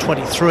him for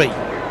 23.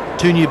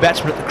 2 new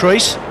batsmen at the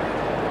crease.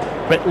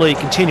 Brett Lee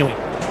continuing.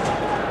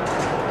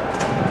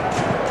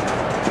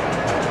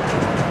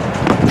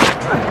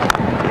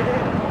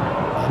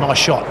 A nice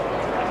shot.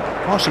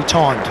 Nicely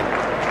timed.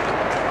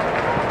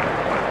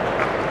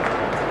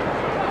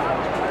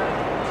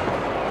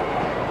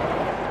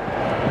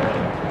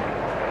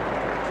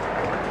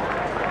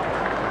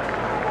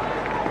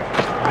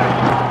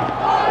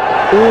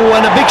 Oh,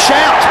 and a big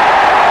shout.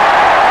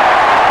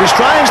 The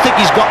Australians think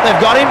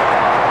they've got him.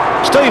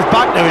 Steve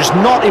Buckner is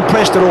not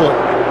impressed at all.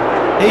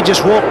 He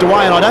just walked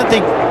away, and I don't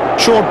think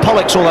Sean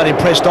Pollock's all that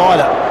impressed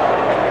either.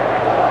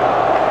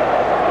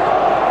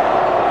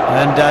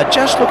 And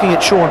just looking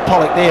at Sean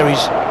Pollock there,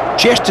 he's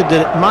gestured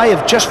that it may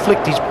have just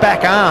flicked his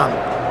back arm,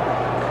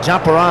 his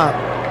upper arm.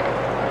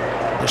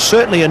 There's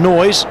certainly a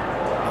noise,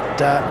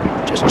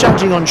 but just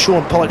judging on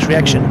Sean Pollock's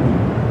reaction,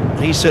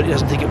 he certainly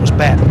doesn't think it was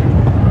bad.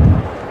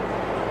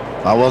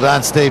 Oh, well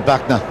done, Steve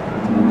Buckner.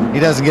 He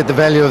doesn't get the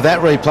value of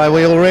that replay.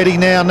 We already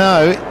now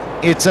know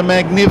it's a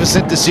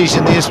magnificent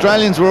decision. The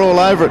Australians were all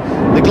over it.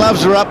 The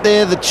gloves were up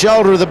there, the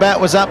shoulder of the bat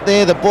was up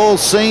there, the ball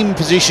seam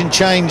position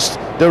changed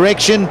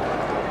direction.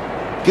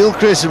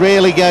 Gilchrist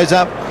rarely goes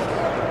up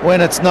when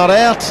it's not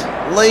out.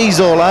 Lee's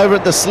all over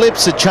it. The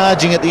slips are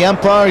charging at the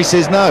umpire. He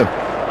says, no,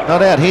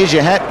 not out. Here's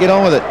your hat. Get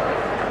on with it.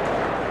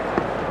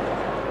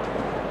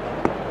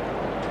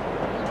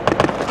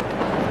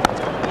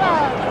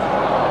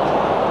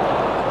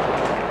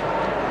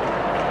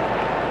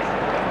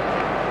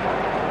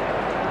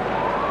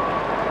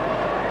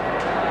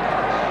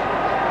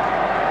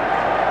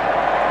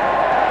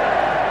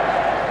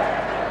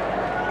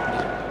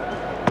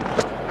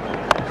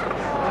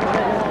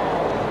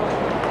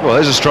 Well,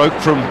 there's a stroke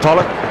from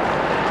Pollock.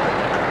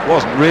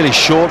 Wasn't really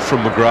short from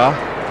McGrath.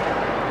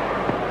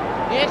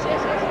 Yes.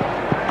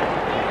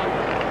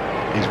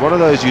 He's one of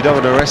those you don't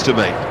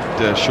underestimate,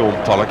 Sean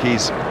Pollock.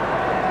 He's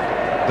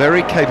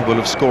very capable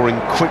of scoring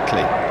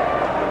quickly.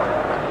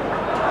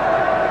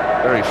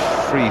 Very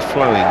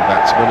free-flowing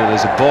batsman, and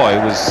as a boy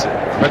was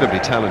incredibly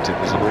talented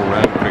as an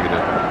all-round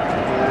cricketer.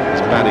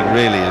 His batting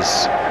really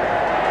has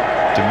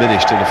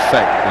diminished in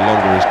effect the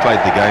longer he's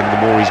played the game,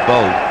 the more he's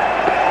bowled.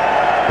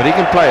 But he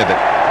can play a bit.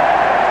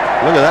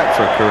 Look at that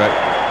for a correct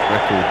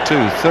record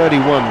too,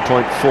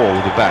 31.4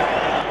 with the bat.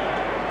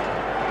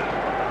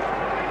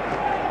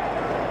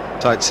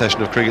 Tight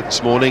session of cricket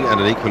this morning and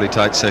an equally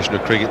tight session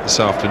of cricket this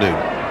afternoon.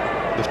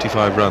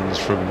 55 runs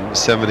from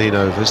 17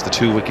 overs, the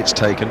 2 wickets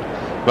taken.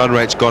 Run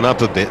rate's gone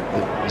up a bit.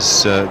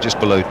 It's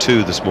just below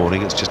 2 this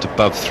morning. It's just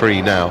above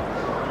 3 now,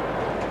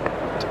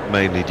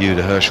 mainly due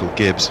to Herschel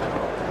Gibbs.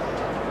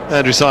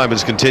 Andrew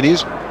Simons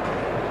continues.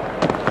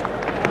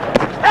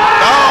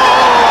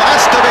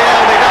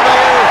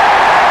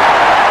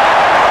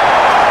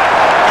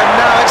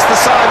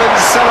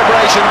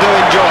 Celebration to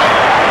enjoy.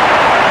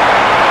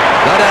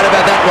 No doubt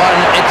about that one.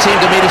 It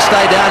seemed to me to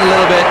stay down a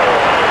little bit.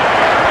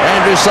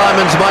 Andrew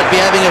Simons might be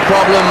having a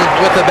problem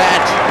with the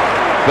bat,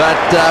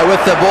 but with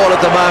the ball at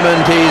the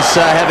moment he's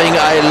having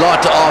a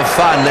lot of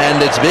fun,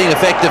 and it's being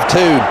effective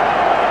too.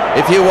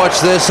 If you watch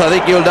this, I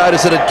think you'll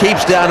notice that it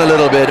keeps down a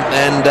little bit,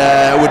 and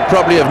would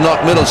probably have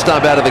knocked middle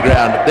stump out of the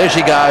ground. There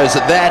she goes.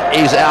 That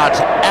is out.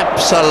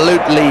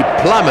 Absolutely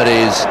plumb it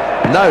is.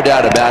 No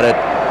doubt about it.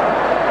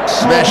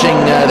 Smashing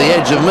the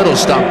edge of middle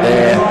stump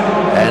there,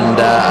 and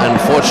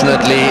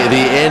unfortunately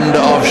the end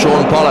of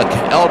Sean Pollock.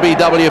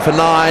 LBW for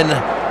 9,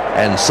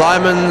 and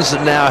Simons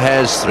now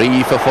has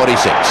 3 for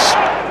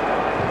 46.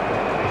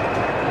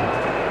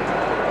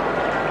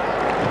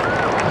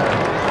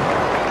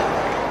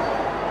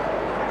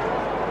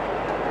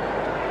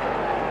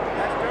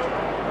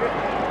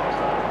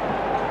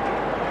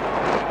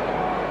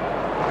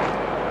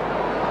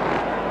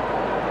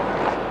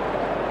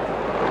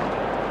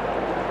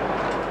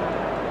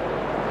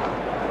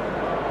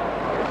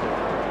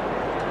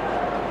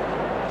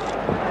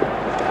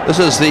 This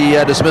is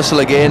the dismissal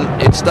again.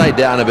 It stayed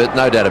down a bit,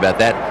 no doubt about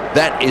that.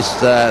 That is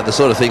the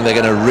sort of thing they're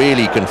going to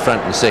really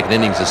confront in the second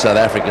innings, the South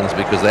Africans,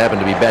 because they happen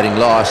to be batting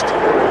last.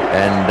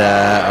 And,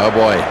 oh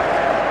boy,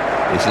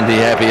 isn't he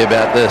happy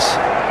about this?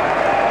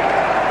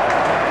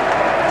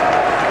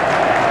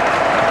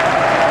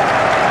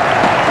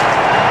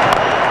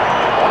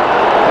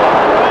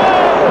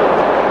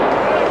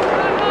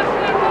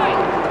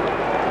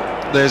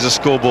 There's a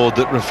scoreboard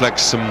that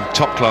reflects some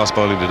top-class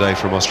bowling today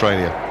from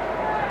Australia.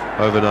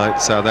 Overnight,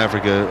 South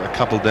Africa a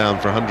couple down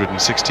for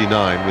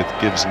 169 with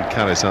Gibbs and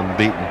Callis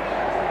unbeaten.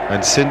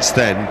 And since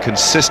then,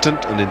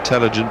 consistent and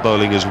intelligent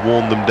bowling has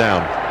worn them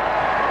down.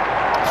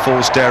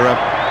 Forced error,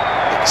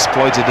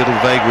 exploited little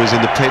vagaries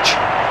in the pitch.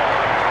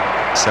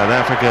 South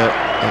Africa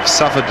have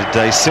suffered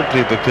today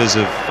simply because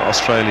of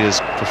Australia's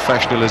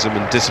professionalism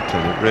and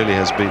discipline. It really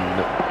has been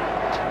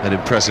An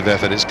impressive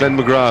effort. It's Glenn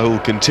McGrath who will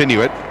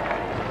continue it.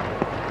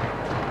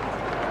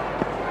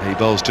 He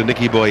bowls to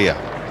Nicky Boyer.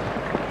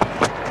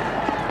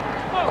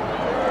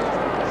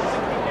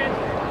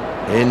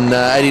 In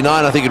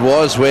 89, I think it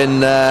was,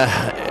 when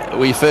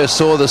we first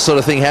saw this sort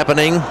of thing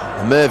happening.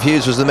 Merv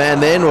Hughes was the man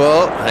then.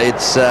 Well,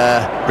 it's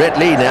Brett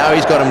Lee now.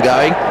 He's got him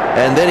going.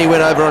 And then he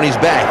went over on his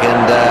back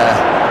and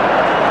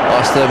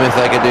asked them if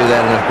they could do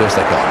that, and of course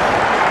they can't.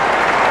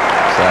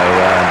 So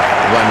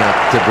 1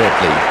 up to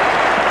Brett Lee.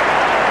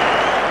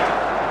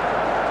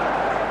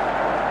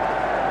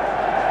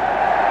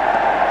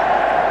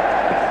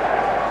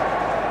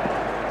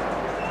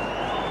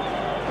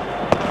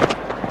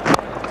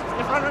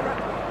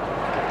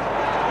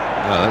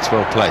 That's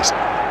well placed.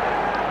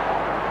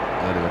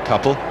 Only a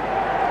couple.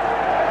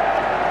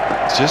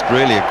 It's just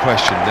really a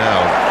question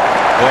now.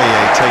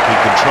 Boyer taking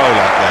control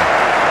out there.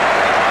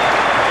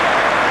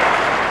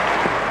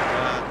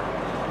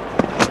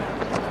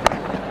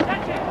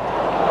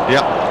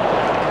 Yeah.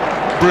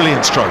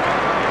 Brilliant stroke.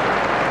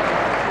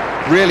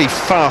 Really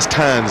fast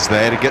hands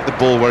there to get the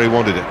ball where he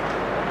wanted it.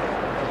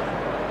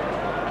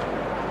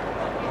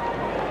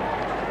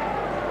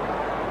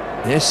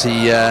 Yes,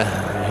 he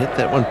hit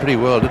that one pretty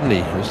well, didn't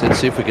he? Let's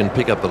see if we can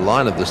pick up the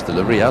line of this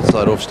delivery.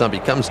 Outside off stump, he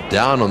comes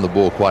down on the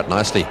ball quite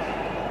nicely.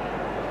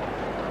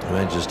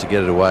 Manages to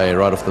get it away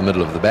right off the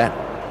middle of the bat.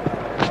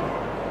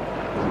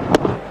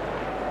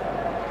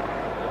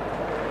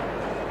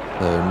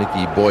 So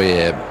Nicky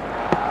Boyer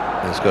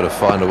has got to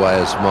find a way,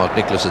 as Mark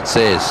Nicholas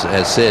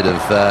has said, of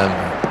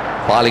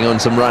piling on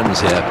some runs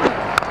here.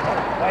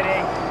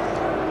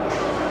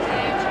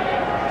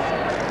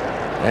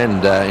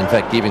 And in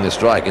fact keeping the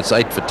strike. It's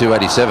 8 for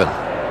 287.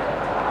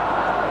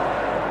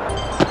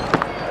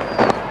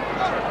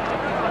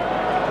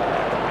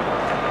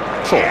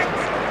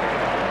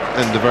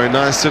 And a very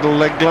nice little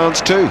leg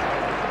glance too.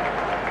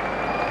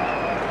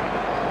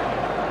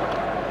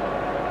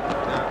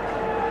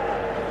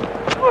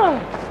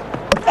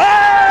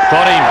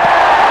 Got him.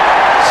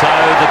 So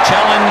the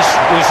challenge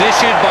was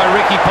issued by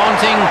Ricky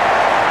Ponting,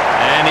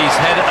 and he's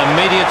had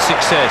immediate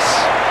success.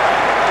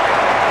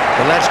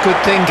 Well, that's good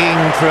thinking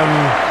from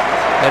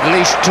at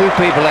least 2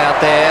 people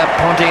out there.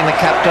 Ponting, the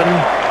captain,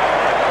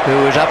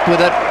 who was up with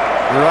it,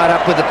 right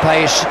up with the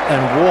pace,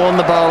 and warned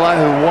the bowler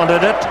who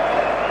wanted it.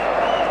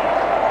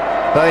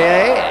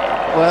 Boyer,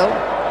 well,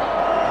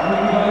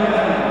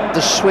 the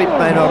sweep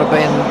may not have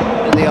been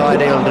the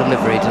ideal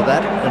delivery to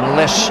that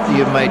unless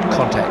you made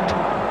contact.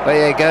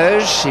 Boyer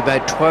goes, he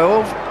made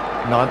 12,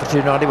 9 for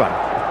 291.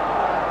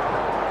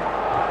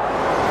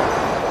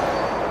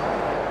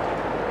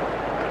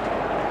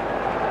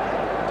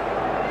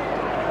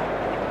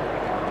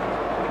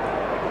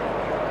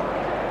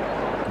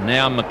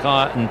 Now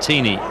Mackay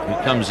Ntini,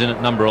 who comes in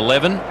at number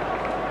 11.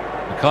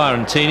 Mackay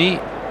Ntini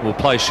will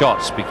play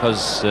shots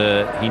because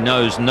he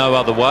knows no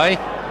other way.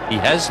 He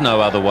has no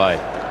other way.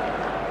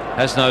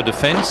 Has no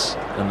defence,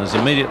 and there's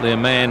immediately a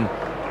man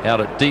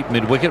out at deep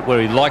mid-wicket where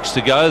he likes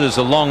to go. There's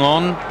a long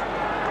on,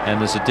 and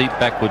there's a deep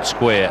backward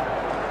square.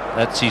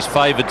 That's his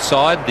favoured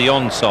side, the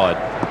on side.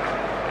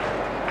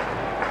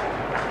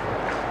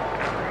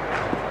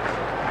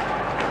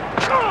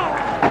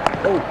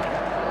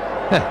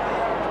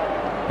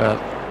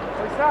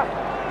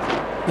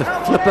 The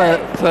flipper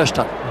first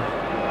up.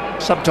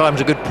 Sometimes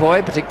a good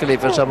ploy, particularly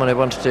for someone who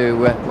wants to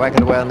whack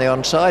it away on the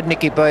onside.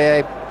 Nicky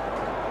Boyer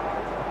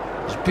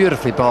was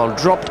beautifully bowled,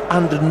 dropped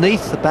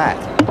underneath the bat,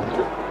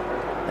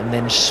 and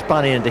then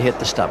spun in to hit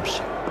the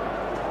stumps.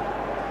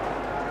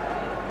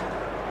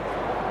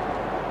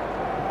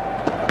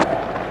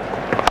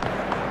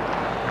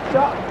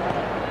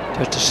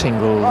 Just a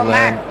single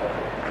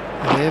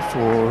there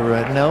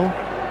for Nell.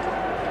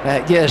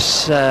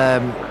 Yes,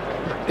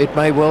 it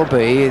may well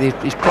be.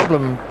 His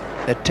problem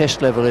at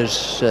test level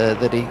is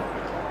that he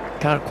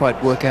can't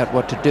quite work out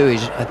what to do.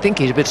 I think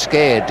he's a bit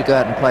scared to go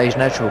out and play his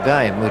natural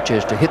game, which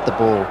is to hit the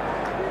ball.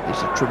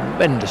 He's a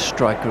tremendous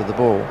striker of the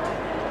ball.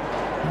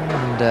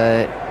 And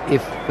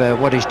if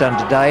what he's done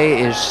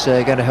today is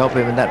going to help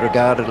him in that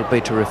regard, it'll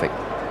be terrific.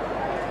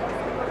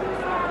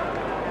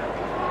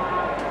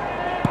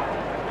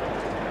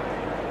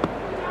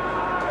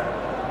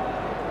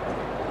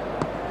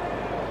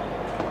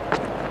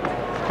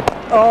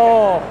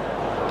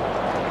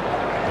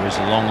 There is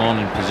a long on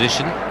in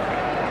position.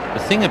 The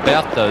thing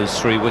about those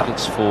 3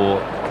 wickets for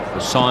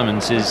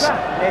Simons is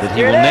that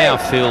he will now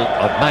feel,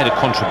 I've made a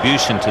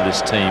contribution to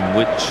this team,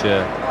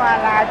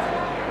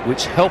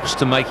 which helps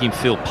to make him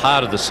feel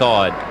part of the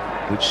side,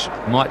 which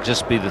might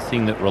just be the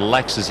thing that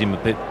relaxes him a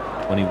bit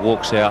when he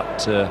walks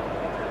out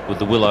with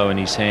the willow in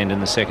his hand in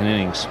the second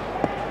innings.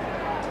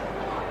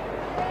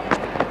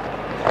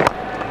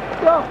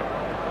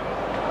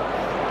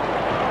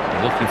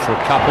 Looking for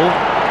a couple.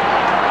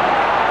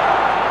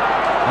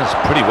 That's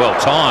pretty well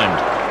timed.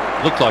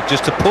 Looked like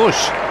just a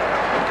push.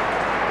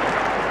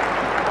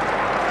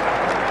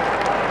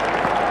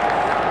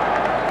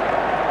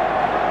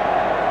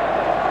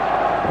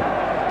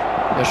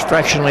 Just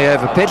fractionally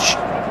over pitch,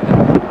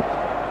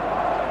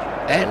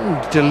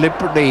 and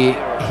deliberately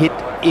hit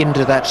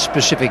into that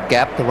specific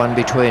gap, the one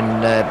between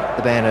the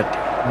man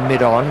at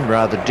mid-on,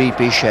 rather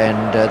deepish,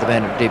 and the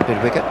man at deep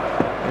mid-wicket.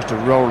 Just a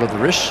roll of the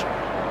wrists.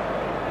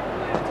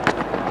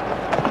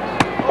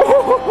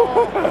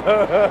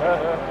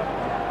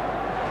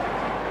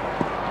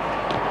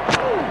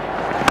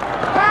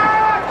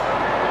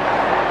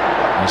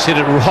 He's hit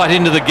it right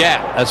into the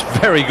gap. That's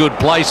very good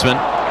placement.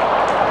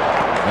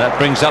 That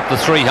brings up the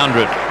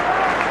 300.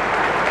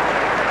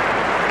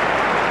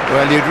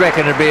 Well, you'd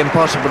reckon it'd be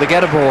impossible to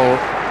get a ball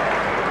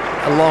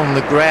along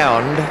the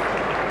ground,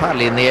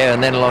 partly in the air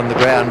and then along the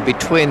ground,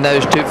 between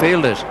those two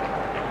fielders.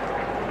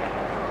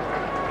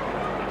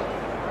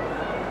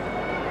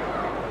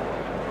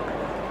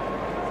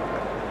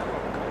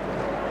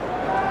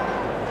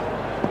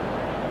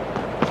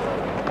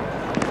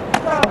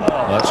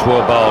 That's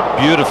well bowled,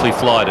 beautifully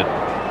flighted.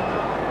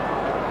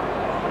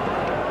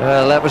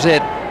 Well, that was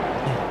it.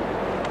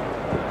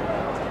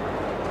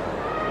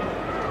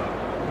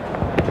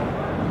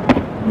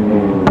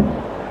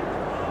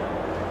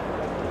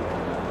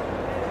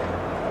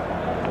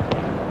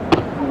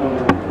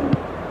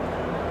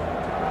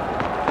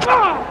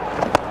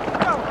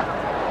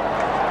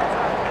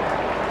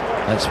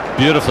 That's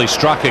beautifully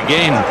struck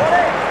again.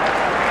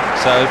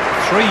 So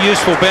 3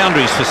 useful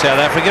boundaries for South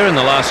Africa in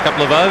the last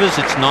couple of overs.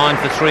 It's 9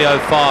 for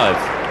 305.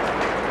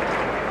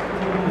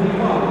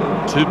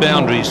 2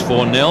 boundaries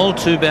for Nell,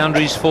 2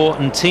 boundaries for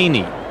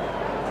Ntini.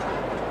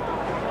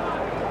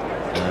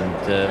 And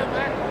the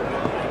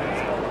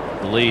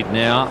lead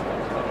now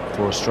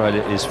for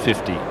Australia is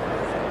 50.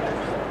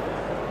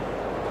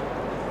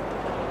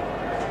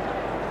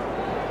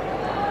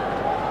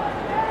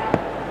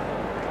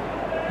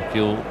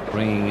 McGill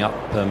bringing up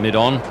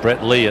mid-on.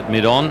 Brett Lee at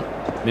mid-on.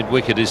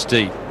 Mid-wicket is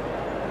deep.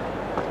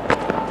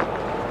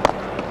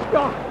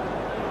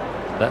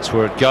 That's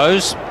where it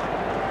goes.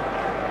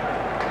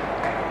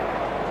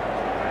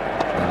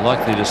 They're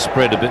likely to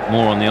spread a bit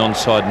more on the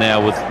onside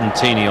now with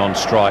Ntini on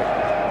strike.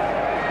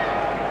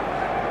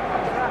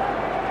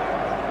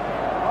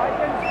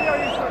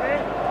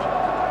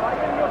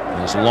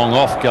 There's a long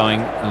off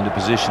going into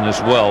position as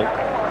well.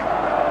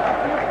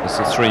 There's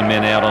the 3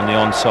 men out on the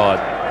onside.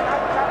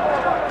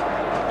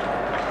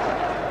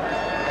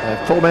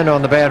 4 men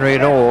on the boundary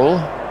in all.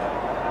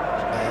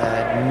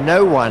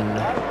 No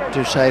one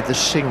to save the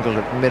single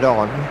at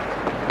mid-on,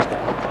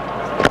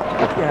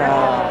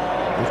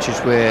 which is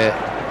where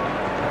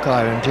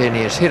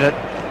Ntini has hit it.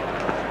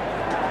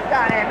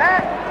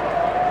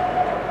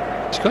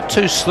 He's got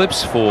 2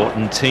 slips for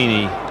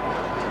Ntini.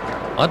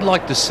 I'd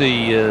like to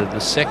see the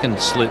second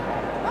slip,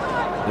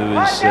 who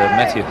is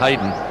Matthew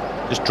Hayden,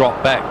 just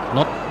drop back.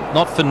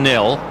 Not for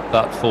Nell,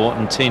 but for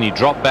Ntini.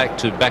 Drop back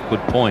to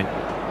backward point.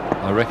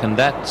 I reckon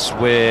that's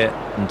where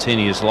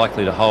Ntini is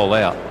likely to hole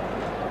out.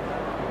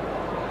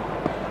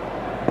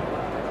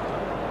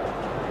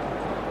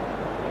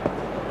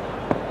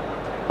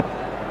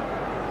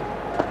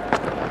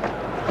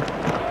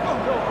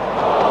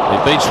 He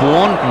beats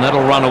Warne, and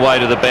that'll run away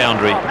to the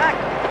boundary.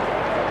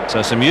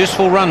 So some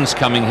useful runs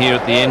coming here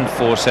at the end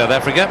for South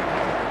Africa.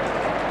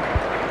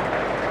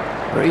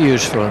 Very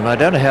useful, and I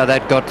don't know how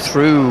that got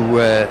through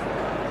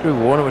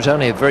Warne. It was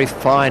only a very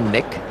fine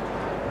nick.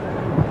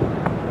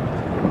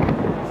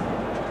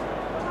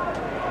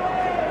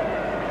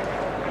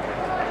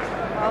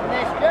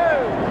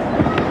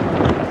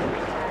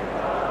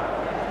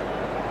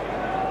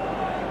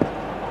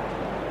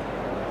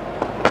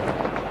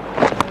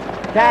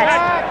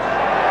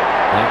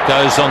 It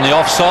goes on the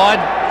offside,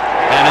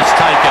 and it's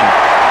taken.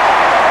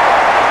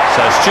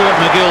 So Stuart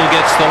McGill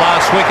gets the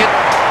last wicket,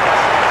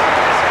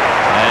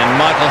 and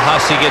Michael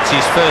Hussey gets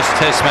his first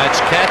Test match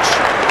catch,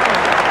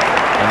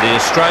 and the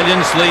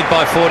Australians lead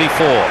by 44.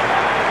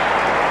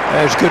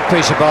 That was a good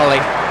piece of bowling.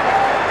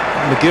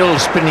 McGill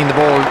spinning the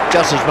ball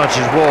just as much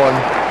as Warne,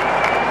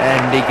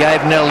 and he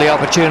gave Nell the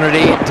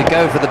opportunity to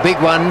go for the big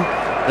one,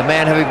 the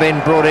man having been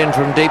brought in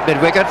from deep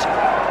mid-wicket.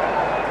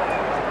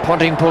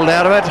 Ponting pulled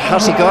out of it.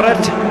 Hussey got it.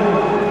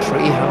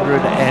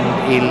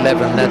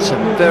 311. That's a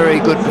very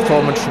good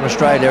performance from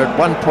Australia. At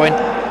one point,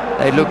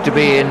 they looked to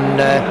be in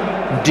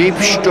deep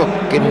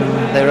strook in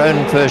their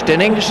own first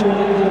innings.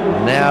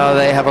 Now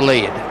they have a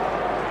lead.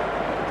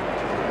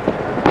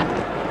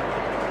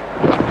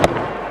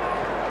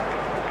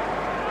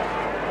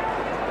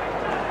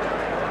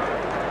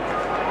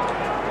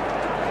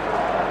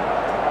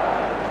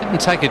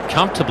 Didn't take it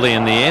comfortably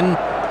in the end.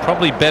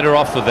 Probably better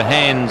off with the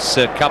hands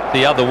cupped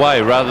the other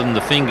way rather than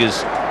the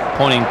fingers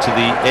pointing to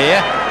the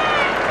air.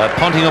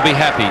 Ponting will be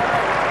happy.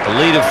 A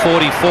lead of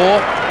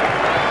 44.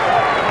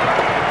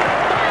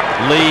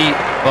 Lee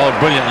bowled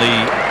brilliantly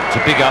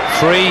to pick up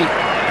 3,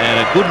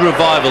 and a good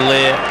revival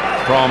there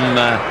from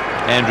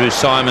Andrew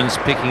Simons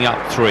picking up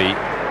 3.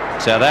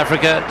 South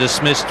Africa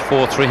dismissed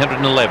for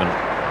 311.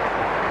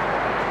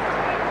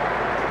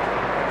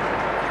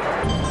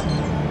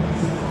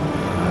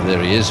 There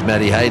he is,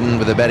 Matty Hayden,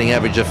 with a batting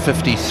average of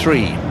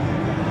 53.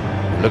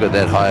 Look at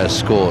that higher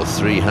score,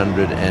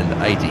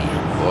 380.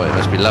 Boy, it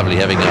must be lovely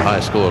having a high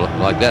score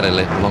like that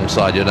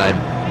alongside your name.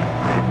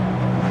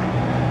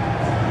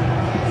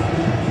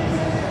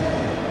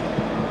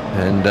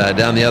 And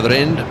down the other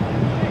end,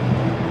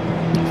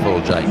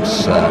 Phil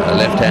Jakes, a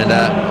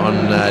left-hander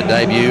on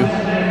debut,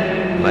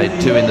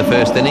 made 2 in the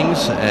first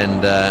innings,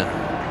 and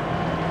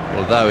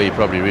although he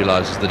probably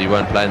realises that he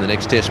won't play in the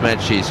next Test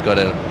match, he's got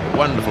a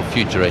wonderful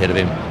future ahead of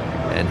him,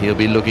 and he'll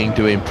be looking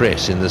to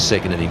impress in the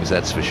second innings,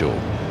 that's for sure.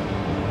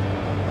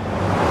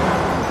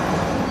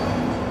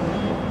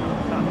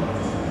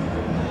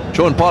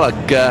 Sean Pollock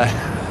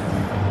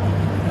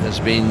has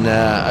been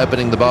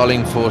opening the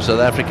bowling for South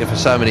Africa for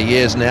so many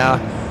years now.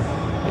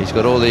 He's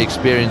got all the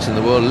experience in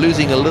the world,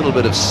 losing a little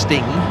bit of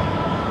sting,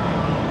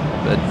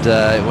 but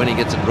when he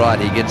gets it right,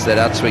 he gets that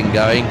outswing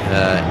going.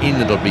 In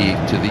it'll be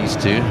to these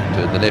two,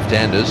 to the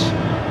left-handers,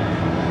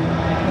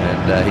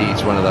 and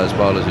he's one of those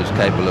bowlers who's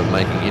capable of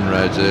making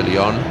inroads early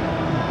on.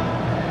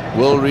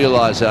 Will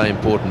realise how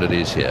important it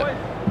is here.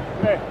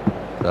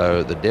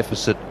 So the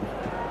deficit,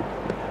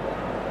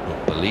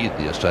 the lead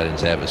the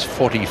Australians have, is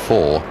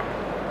 44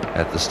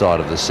 at the start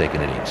of the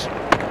second innings.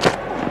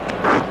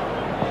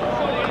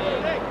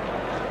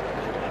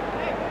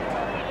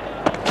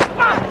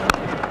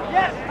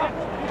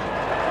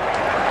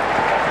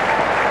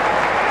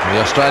 The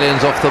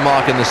Australians off the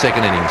mark in the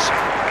second innings.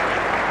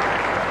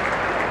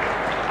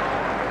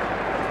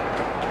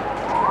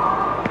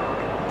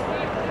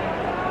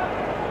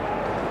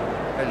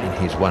 In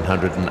his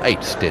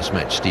 108th Test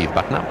match, Steve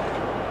Bucknor.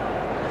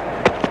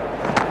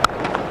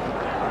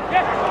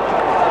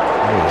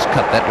 Oh, he's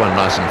cut that one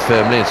nice and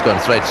firmly. It's gone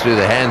straight through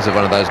the hands of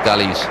one of those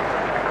gullies.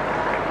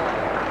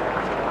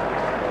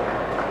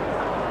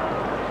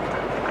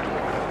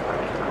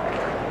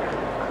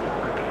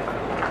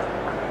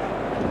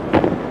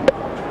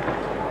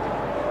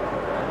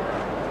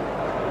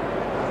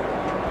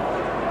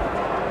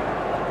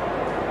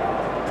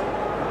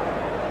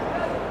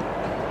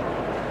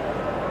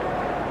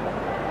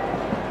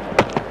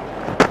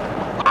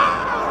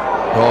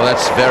 Oh,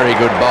 that's very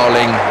good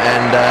bowling,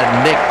 and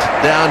nicked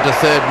down to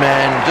third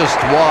man, just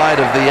wide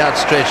of the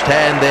outstretched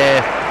hand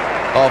there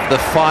of the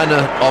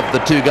finer of the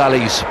two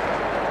gullies.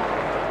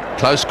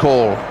 Close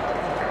call.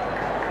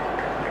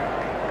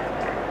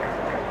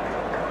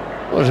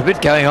 Well, there's a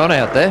bit going on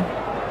out there.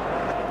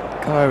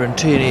 Kyron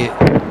Tierney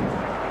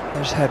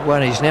has had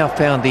one. He's now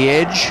found the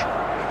edge.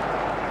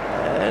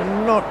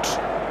 Not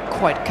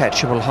quite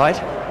catchable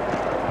height.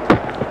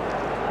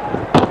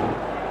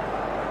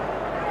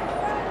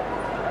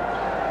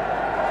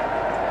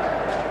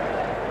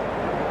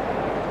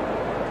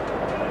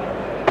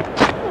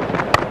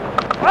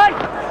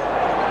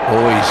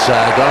 Oh, he's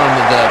gone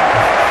with the...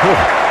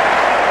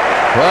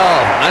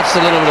 Well, that's a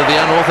little bit of the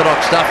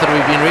unorthodox stuff that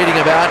we've been reading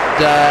about.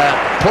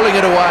 Pulling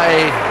it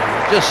away,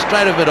 just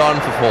straight of it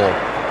on for 4.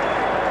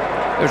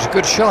 It was a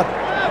good shot.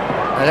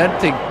 I don't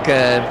think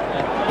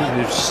he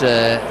was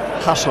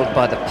hustled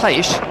by the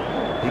pace.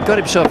 He got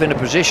himself in a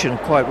position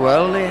quite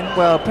well. And,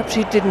 well, perhaps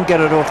he didn't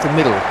get it off the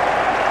middle,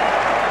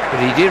 but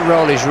he did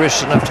roll his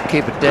wrists enough to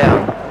keep it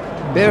down.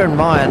 Bear in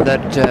mind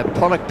that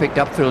Pollock picked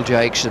up Phil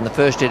Jakes in the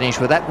first innings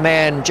with that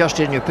man just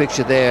in your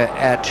picture there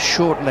at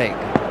short leg.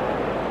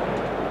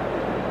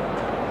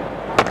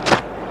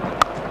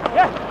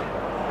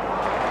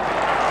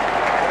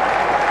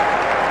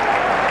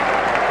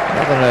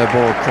 Another no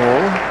ball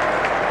call.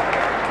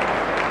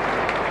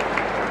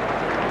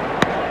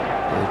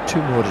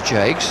 2 more to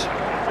Jakes.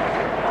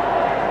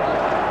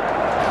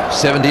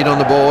 17 on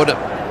the board.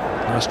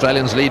 The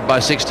Australians lead by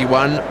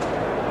 61.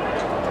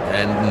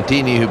 And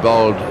Ntini, who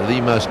bowled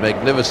the most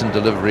magnificent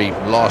delivery,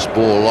 last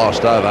ball,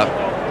 last over,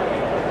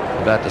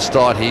 about to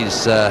start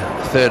his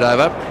third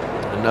over,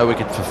 and no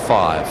wicket for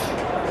 5.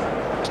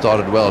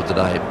 Started well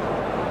today.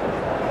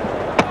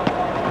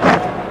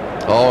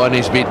 Oh, and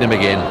he's beaten him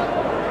again.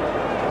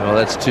 Well,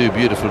 that's 2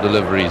 beautiful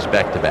deliveries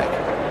back to back.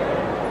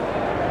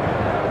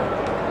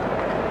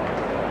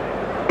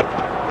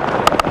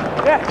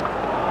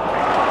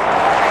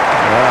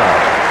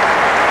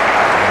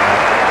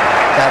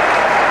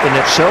 In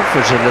itself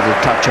was a little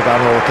touch of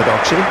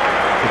unorthodoxy,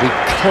 but he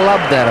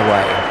clubbed that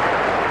away.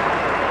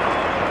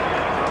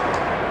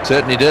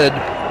 Certainly did.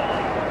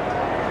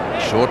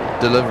 Short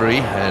delivery,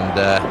 and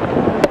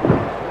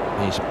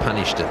he's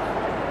punished it.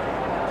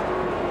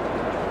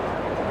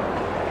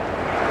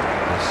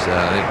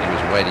 I think he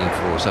was waiting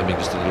for something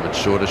just a little bit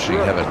shorter, so he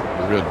could have a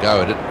real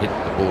go at it. Hit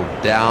the ball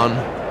down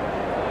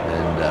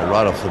and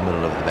right off the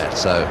middle of the bat.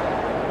 So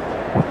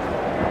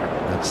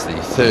that's the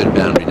 3rd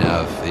boundary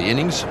now of the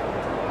innings.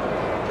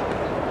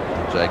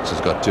 Jakes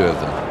has got 2 of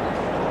them.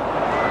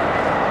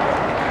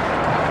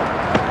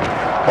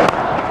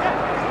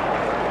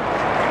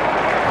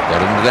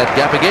 Got into that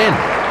gap again.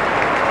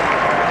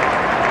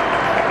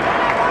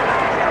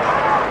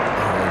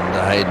 And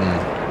Hayden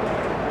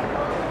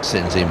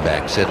sends him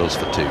back, settles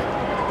for 2.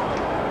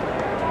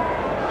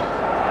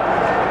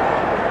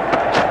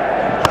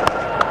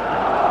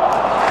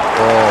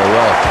 Oh,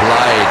 well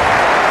played.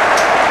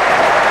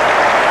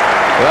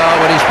 Well,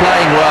 when he's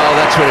playing well,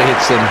 that's where he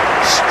hits them.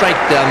 Straight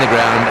down the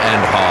ground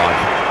and hard.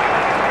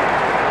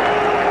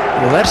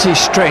 Well, that's his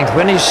strength.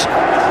 When he's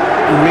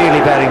really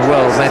batting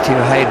well, Matthew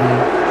Hayden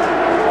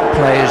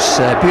plays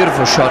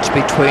beautiful shots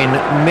between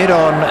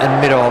mid-on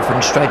and mid-off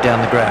and straight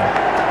down the ground.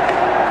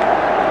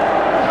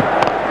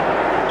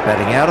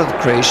 Batting out of the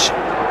crease,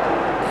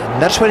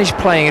 and that's when he's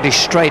playing at his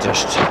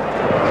straightest.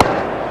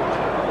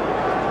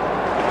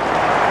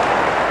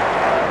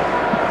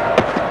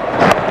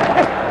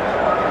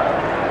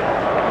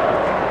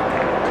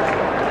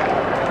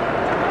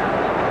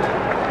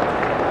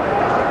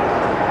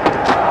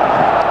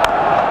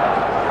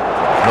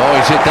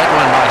 Hit that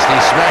one nicely,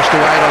 smashed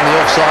away on the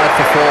offside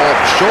for 4,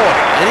 short.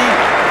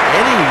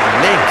 Any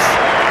length,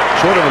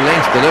 short of a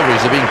length deliveries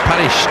are being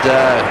punished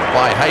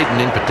by Hayden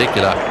in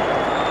particular.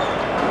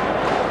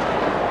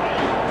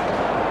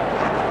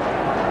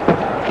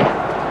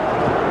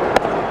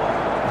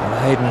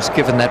 Hayden's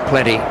given that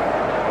plenty.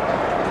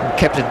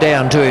 Kept it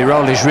down too. He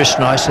rolled his wrist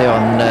nicely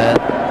on the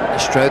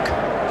stroke.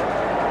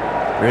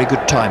 Very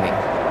good timing.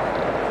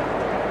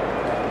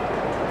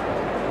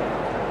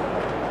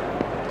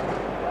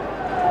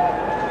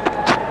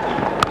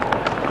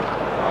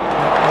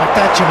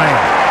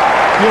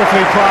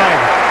 Beautifully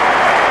played.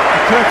 A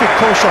perfect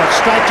pull shot,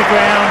 straight to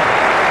ground,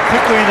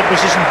 quickly into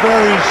position,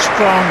 very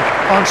strong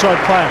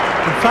onside player.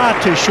 And far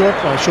too short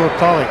by short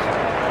volley.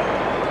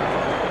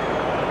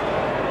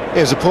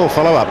 There's a poor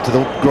follow-up to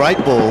the great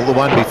ball, the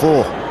one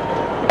before.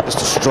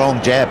 Just a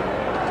strong jab.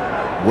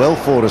 Well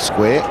fought a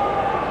square.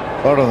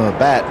 Bottom of the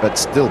bat, but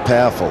still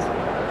powerful.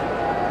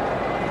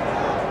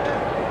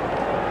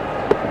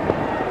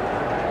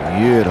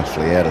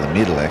 Beautifully out of the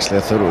middle, actually.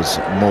 I thought it was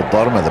more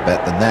bottom of the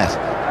bat than that.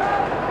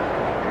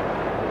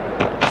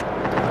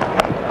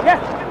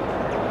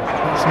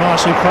 It's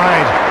nicely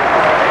played.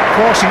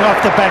 Forcing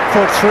off the back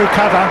foot through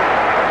cover.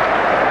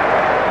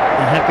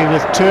 They're happy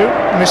with 2.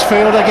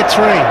 Misfield, they get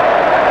 3.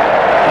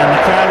 And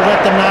the crowd will let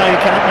them know you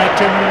can't make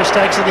too many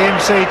mistakes at the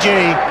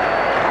MCG.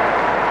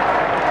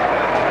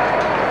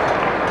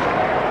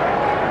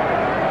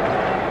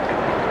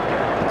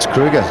 It's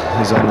Kruger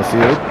who's on the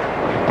field.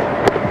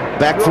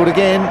 Back foot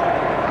again.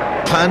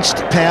 Punched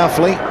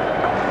powerfully.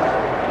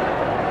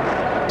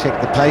 Check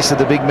the pace of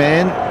the big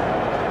man,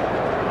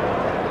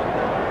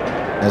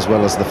 as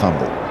well as the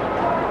fumble.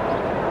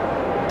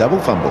 Double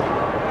fumble.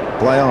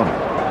 Play on.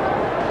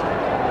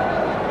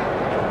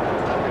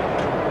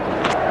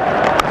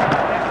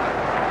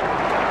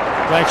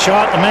 Great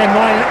shot. The man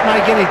may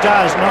get, he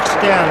does. Knocks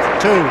it down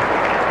for 2.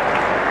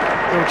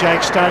 Bill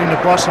Jakes starting to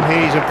blossom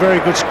here. He's a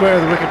very good square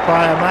of the wicket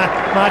player.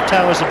 Mark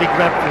Taylor's a big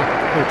rap for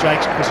Bill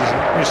Jakes because he's a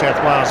New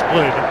South Wales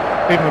Blue.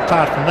 But even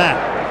apart from that,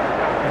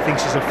 he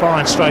thinks he's a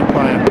fine straight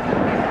player.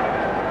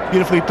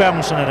 Beautifully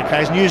balanced on that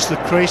occasion. Used the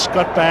crease,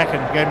 got back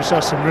and gave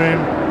himself some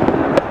room,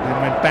 and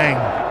then went bang.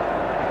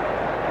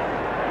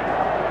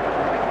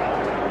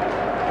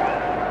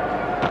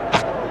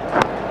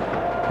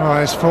 Oh,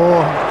 there's 4.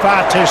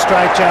 Far too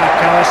straight,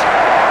 Jack Callis.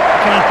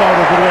 Can't bowl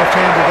a good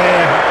left-hander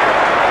there.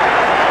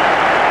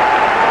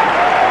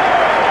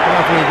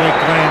 Lovely leg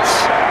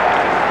glance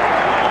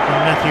from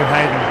Matthew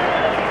Hayden.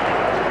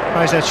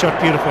 Plays that shot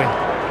beautifully.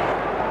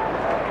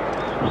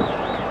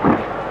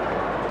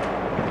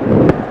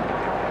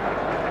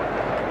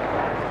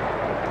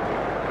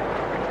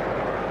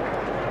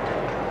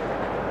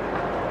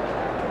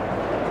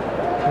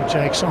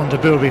 Jakes on to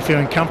Bill, be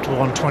feeling comfortable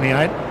on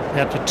 28.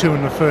 Out for 2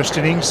 in the first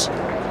innings.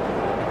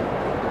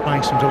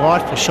 Playing some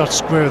delightful shots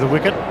square of the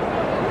wicket.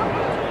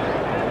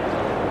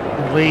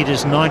 The lead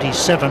is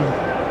 97.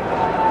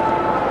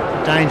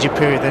 Danger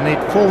period. They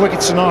need 4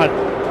 wickets tonight.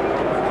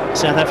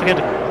 South Africa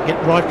to get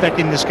right back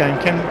in this game.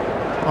 Can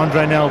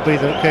Andre Nell be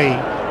the key?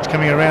 He's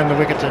coming around the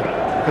wicket to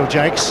Bill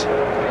Jakes.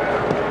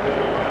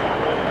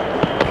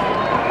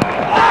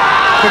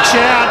 Quick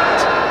shout.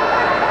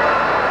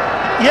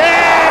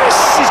 Yes!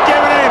 He's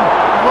given him.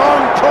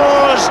 Long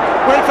pause.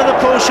 Went for the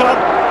pull shot.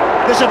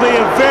 This will be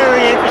a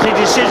very interesting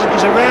decision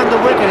because around the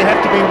wicket you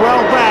have to be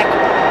well back.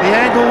 The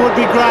angle would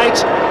be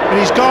great, but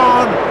he's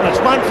gone. It's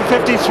 1 for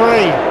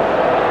 53.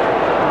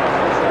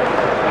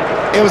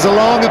 It was a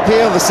long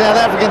appeal. The South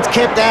Africans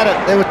kept at it.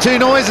 There were 2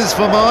 noises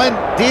for mine.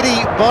 Did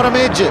he bottom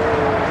edge it?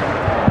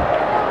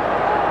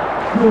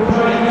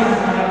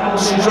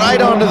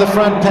 Straight onto the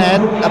front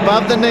pad,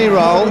 above the knee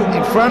roll,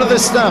 in front of the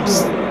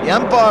stumps. The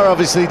umpire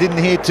obviously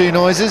didn't hear 2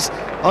 noises.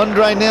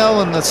 Andre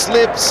Nell and the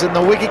slips and the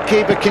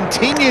wicketkeeper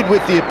continued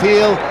with the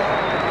appeal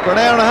for an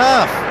hour and a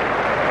half.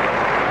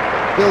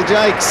 Bill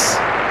Jakes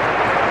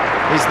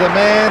is the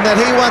man that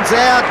he wants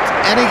out,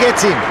 and he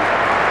gets him.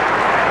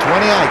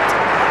 28.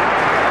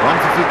 1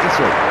 for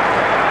 53.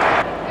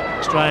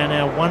 Australia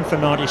now 1 for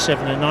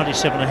 97 and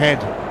 97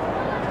 ahead.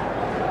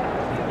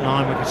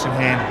 9 wickets in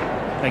hand.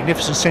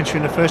 Magnificent century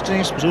in the first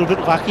innings. Was a little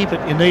bit lucky,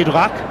 but you need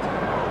luck.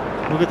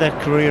 Look at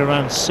that career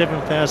run,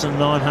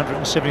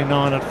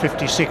 7,979 at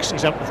 56.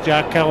 He's up with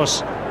Jack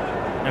Callis,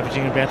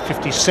 averaging about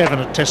 57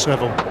 at test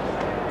level.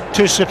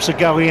 2 slips of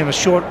gully and a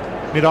short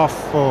mid-off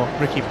for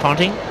Ricky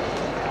Ponting.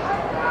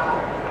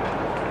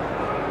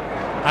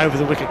 Over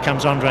the wicket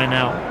comes Andre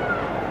Nell.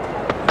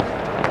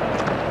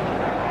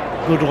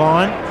 Good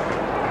line.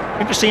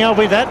 Interesting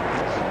LB that.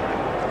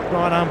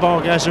 Right arm bowl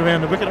goes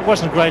around the wicket. It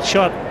wasn't a great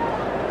shot.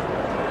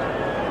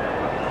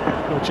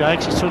 Poor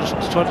Jakes, he sort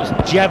of tried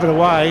to jab it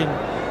away. And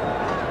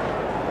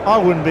I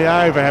wouldn't be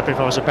over happy if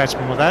I was a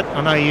batsman with that.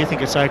 I know you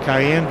think it's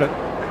okay, Ian, but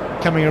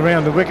coming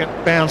around the wicket,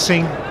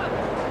 bouncing.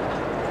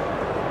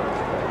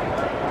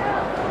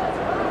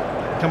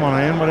 Come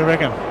on, Ian, what do you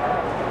reckon?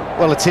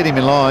 Well, it's hit him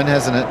in line,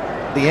 hasn't it?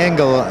 The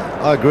angle,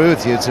 I agree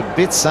with you, it's a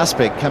bit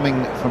suspect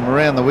coming from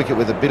around the wicket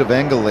with a bit of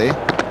angle there.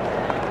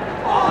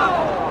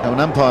 Now, an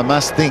umpire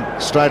must think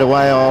straight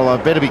away, oh, I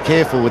better be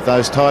careful with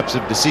those types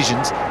of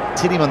decisions.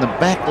 It's hit him on the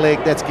back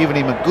leg. That's given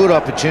him a good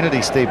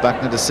opportunity, Steve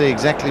Buckner, to see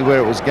exactly where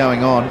it was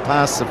going on,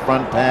 past the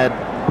front pad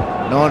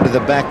and onto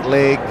the back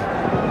leg.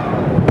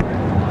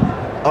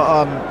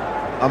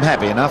 I'm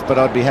happy enough, but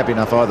I'd be happy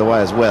enough either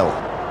way as well.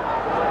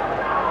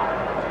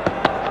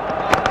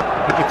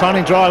 Ricky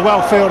Ponting drive,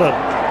 well fielded.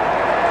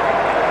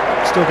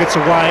 Still gets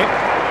away.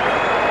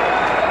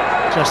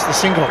 Just the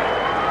single.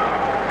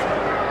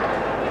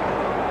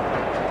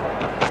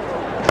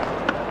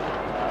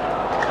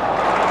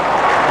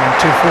 And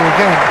 2-4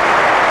 again.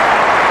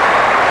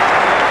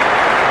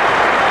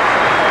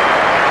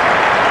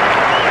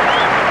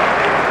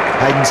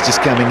 Hayden's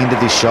just coming into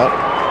this shot.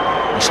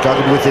 He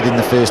struggled with it in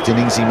the first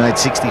innings. He made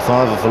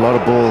 65 off a lot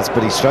of balls,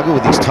 but he struggled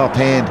with his top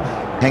hand,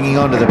 hanging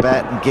onto the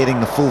bat and getting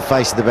the full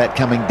face of the bat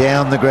coming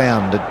down the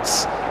ground.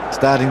 It's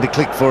starting to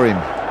click for him.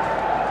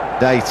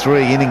 Day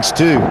 3, innings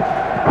 2.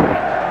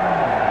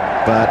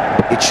 But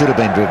it should have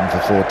been driven for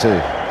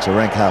 4-2. It's a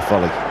rank half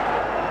volley.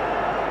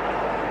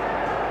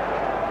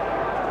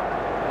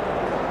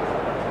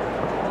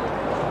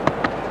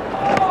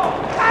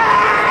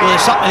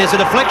 Well, there's a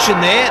deflection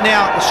there.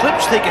 Now, the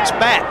slips think it's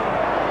bat.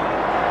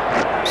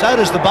 So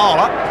does the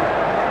bowler.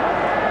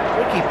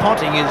 Ricky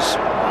Ponting is,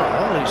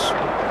 well, he's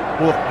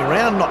walking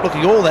around, not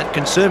looking all that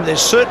concerned.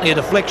 There's certainly a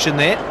deflection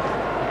there.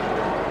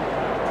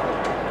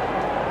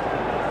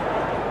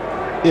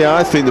 Yeah,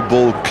 I think the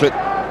ball clipped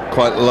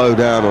quite low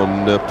down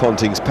on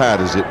Ponting's pad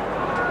as it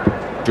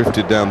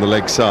drifted down the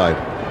leg side.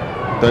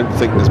 Don't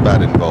think there's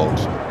bat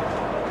involved.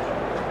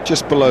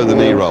 Just below the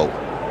knee roll.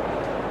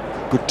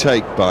 Good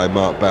take by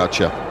Mark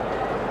Boucher.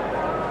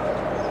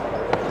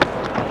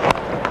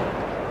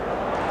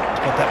 He's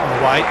got that one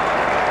away.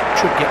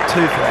 Should get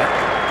 2 for that.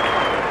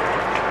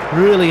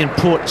 Really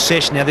important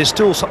session. Now, there's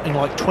still something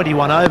like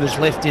 21 overs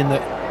left in the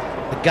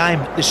game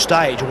at this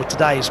stage, or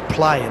today's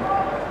play. And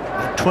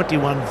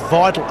 21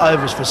 vital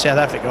overs for South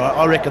Africa.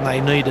 I reckon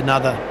they need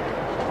another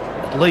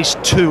at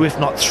least 2, if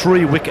not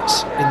 3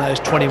 wickets in those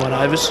 21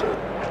 overs.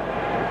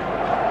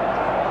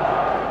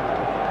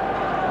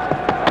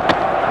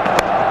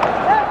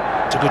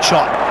 It's a good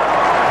shot.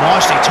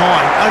 Nicely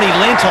timed. Only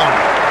lent on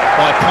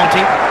by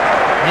Ponting.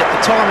 Yet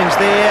the timing's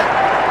there.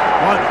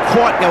 Won't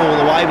quite go all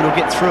the way, but it'll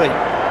get 3.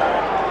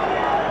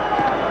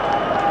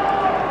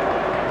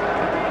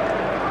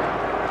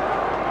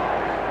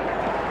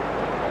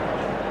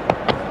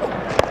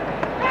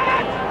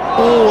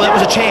 Oh, that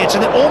was a chance,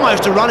 and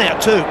almost a run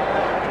out too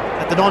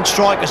at the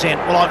non-striker's end.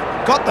 Well,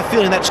 I've got the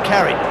feeling that's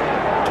carried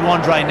to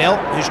Andre Nell,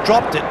 who's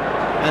dropped it,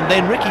 and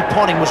then Ricky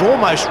Ponting was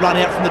almost run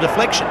out from the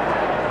deflection.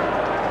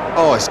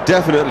 Oh, it's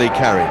definitely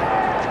carried.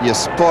 You're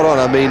spot on.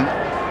 I mean,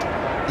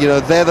 you know,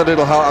 they're the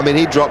little... I mean,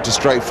 he dropped a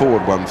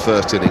straightforward one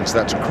first innings.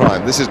 That's a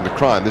crime. This isn't a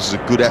crime. This is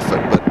a good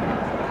effort, but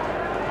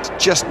it's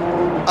just...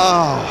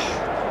 a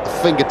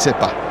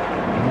finger-tipper.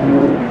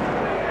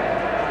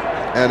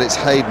 And it's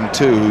Hayden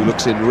too, who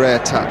looks in rare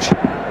touch.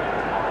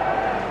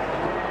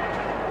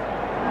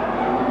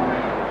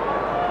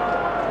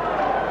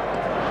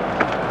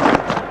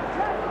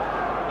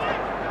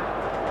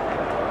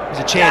 There's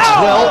a chance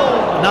as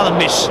well. Another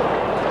miss.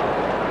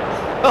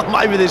 Well,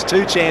 maybe there's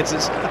 2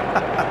 chances.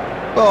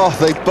 Oh,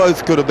 they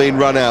both could have been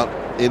run out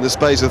in the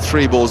space of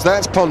 3 balls.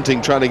 That's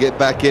Ponting trying to get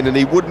back in, and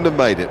he wouldn't have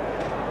made it.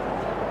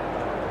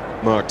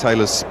 Mark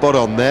Taylor's spot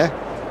on there.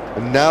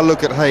 And now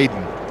look at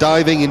Hayden,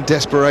 diving in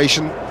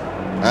desperation.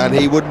 And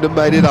he wouldn't have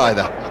made it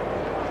either.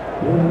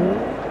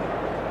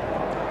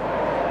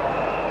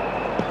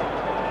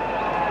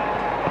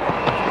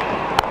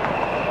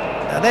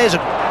 Now there's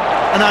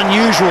an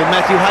unusual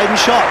Matthew Hayden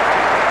shot.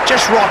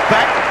 Just right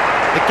back.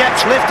 The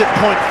gap's left at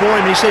point for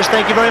him, and he says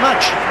thank you very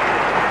much.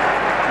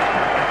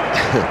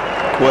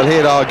 Well,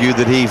 he'd argue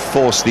that he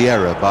forced the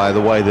error by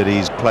the way that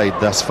he's played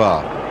thus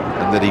far,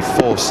 and that he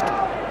forced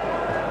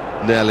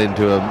Nell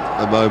into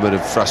a moment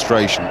of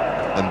frustration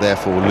and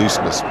therefore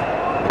looseness,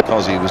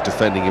 because he was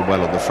defending him well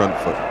on the front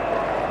foot.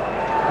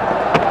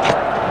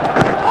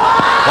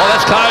 Oh,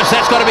 that's close.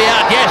 That's got to be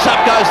out. Yes,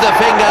 up goes the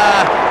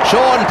finger.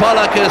 Sean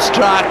Pollock has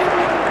struck.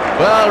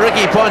 Well,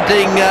 Ricky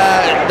Ponting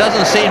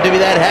doesn't seem to be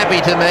that happy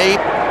to me.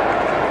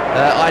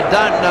 I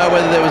don't know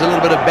whether there was a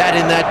little bit of bat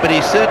in that, but he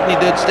certainly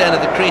did stand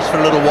at the crease for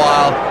a little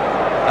while.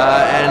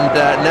 And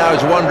now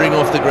is wandering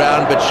off the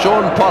ground. But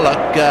Sean Pollock,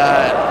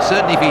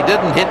 certainly if he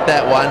didn't hit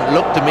that one,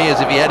 looked to me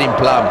as if he had him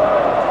plumb.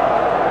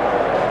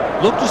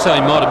 Looked as though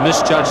he might have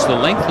misjudged the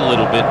length a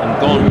little bit and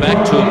gone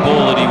back to a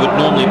ball that he would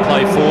normally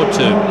play forward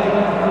to.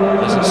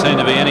 Doesn't seem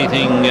to be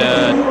anything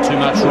too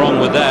much wrong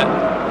with that.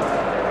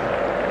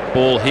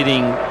 Ball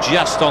hitting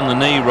just on the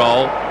knee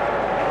roll.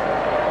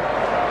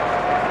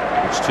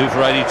 It's 2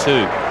 for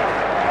 82.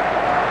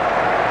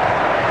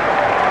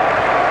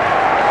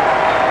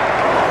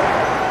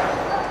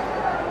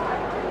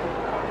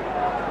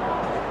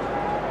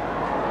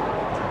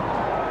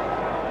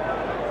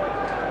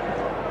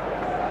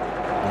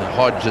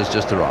 Hodge has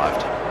just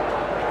arrived.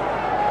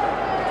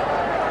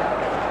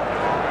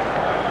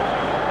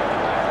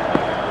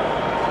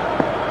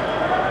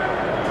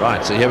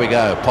 Right, so here we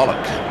go, Pollock.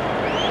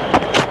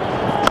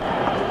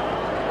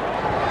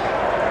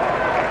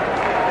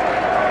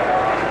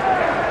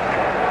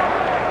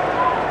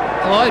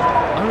 Well,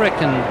 I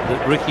reckon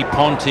that Ricky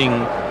Ponting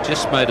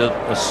just made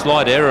a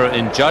slight error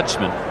in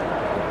judgment.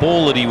 The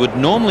ball that he would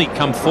normally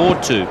come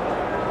forward to,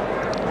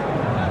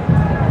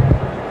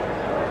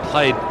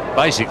 played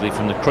basically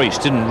from the crease,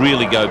 didn't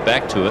really go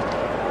back to it,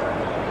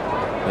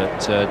 but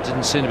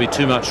didn't seem to be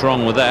too much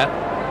wrong with that.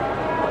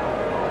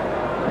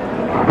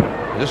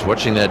 Just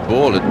watching that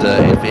ball,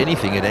 if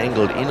anything, it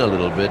angled in a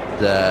little bit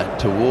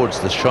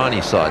towards the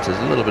shiny side. So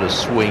there's a little bit of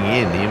swing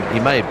in. He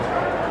may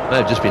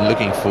have just been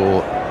looking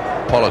for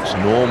Pollock's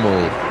normal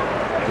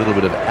little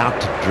bit of out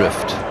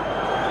drift.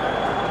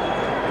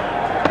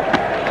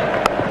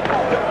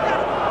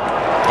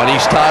 On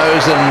his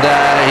toes, and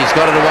he's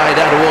got it away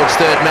down towards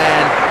third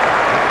man.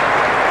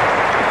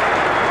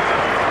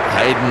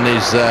 Hayden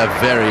is a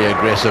very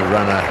aggressive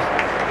runner.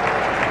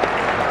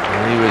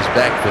 And he was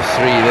back for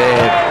 3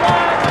 there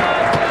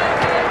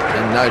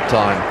in no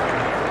time.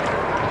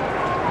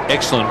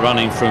 Excellent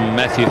running from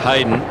Matthew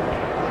Hayden.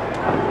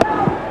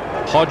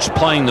 Hodge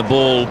playing the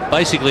ball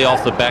basically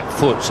off the back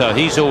foot, so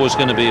he's always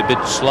going to be a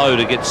bit slow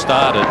to get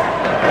started.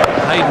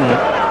 Hayden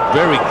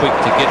very quick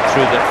to get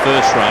through that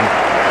first run,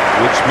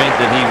 which meant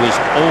that he was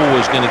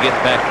always going to get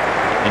back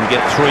and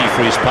get 3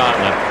 for his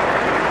partner.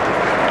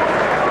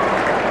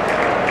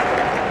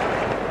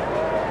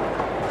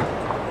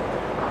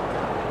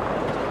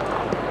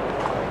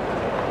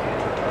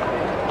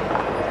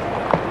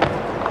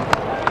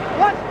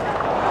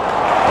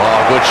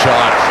 Good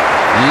shot,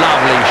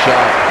 lovely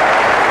shot.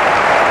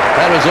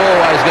 That was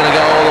always going to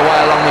go all the way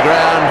along the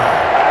ground.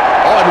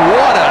 Oh, and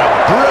what a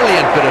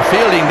brilliant bit of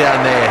fielding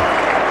down there.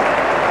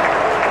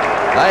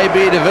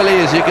 A.B. de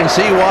Villiers, you can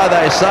see why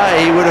they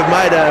say he would have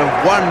made a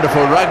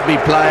wonderful rugby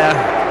player.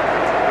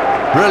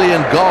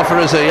 Brilliant golfer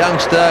as a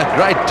youngster,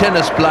 great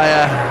tennis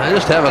player. And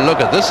just have a look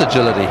at this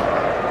agility.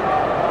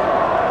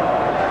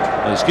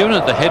 He's given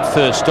it the head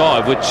first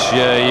dive, which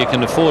you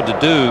can afford to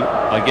do,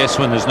 I guess,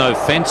 when there's no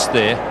fence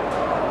there.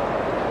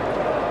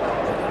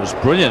 It was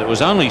brilliant. It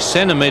was only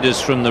centimetres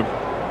from the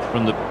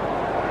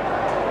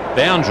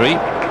boundary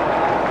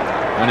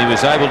when he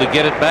was able to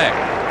get it back.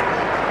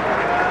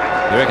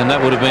 You reckon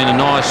that would have been a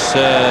nice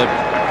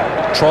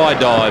try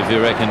dive, you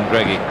reckon,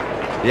 Greggy?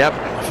 Yep,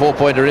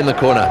 4-pointer in the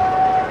corner.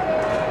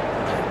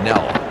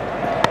 Nell.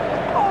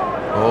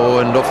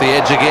 Oh, and off the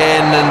edge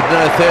again, and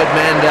no third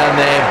man down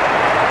there.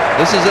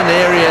 This is an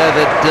area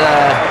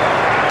that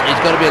he's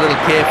got to be a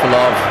little careful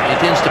of. He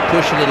tends to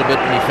push a little bit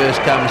when he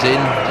first comes in,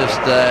 just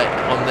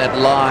on that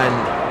line,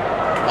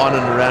 on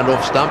and around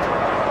off stump.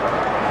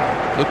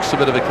 Looks a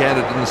bit of a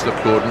candidate, didn't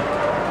it, Gordon?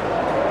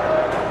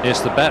 Yes,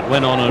 the bat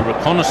went on a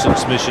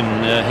reconnaissance mission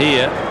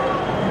here.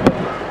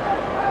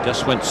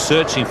 Just went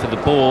searching for the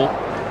ball.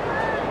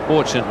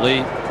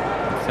 Fortunately,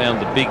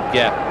 found the big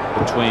gap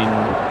between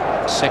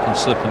second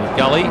slip and the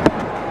gully.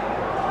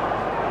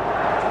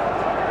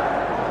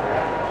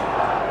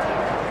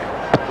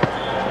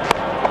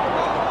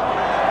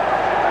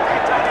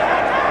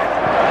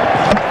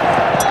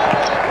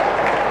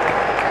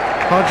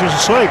 Hodge was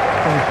asleep.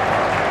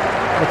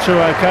 Got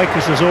through okay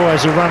because there's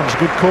always a run. It was a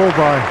good call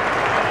by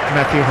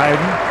Matthew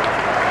Hayden.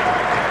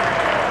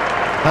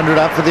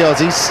 100 up for the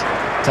Aussies.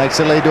 Takes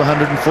the lead to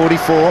 144.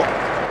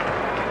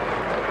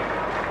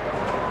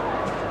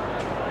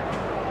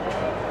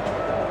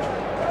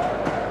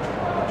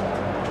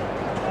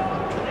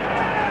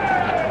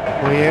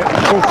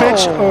 Full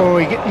pitch, or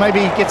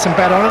maybe get some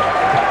bat on it.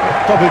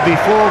 Probably be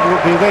forward,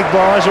 would be leg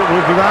buys, or it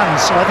would be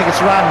runs. I think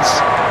it's runs.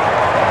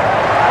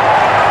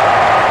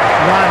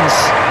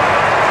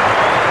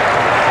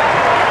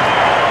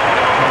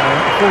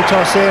 Full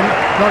toss in,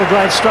 not a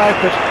great stroke,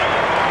 but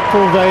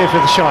full value for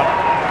the shot.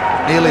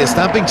 Nearly a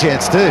stumping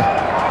chance too.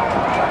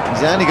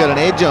 He's only got an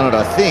edge on it,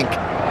 I think.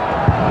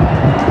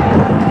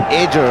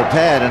 Edge or a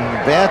pad, and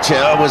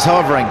Boucher was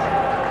hovering.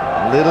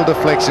 Little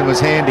deflection was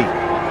handy.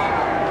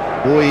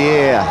 Oh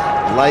yeah,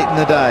 late in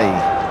the day.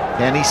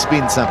 Can he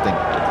spin something?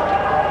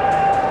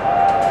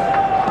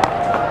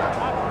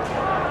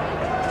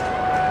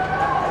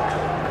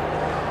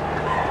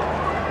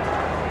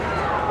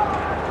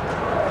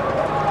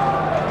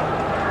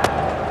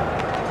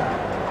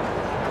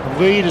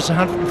 Lead is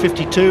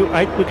 152,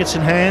 8 wickets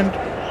in hand.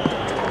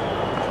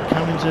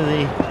 Coming to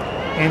the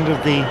end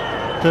of the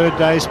third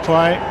day's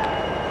play.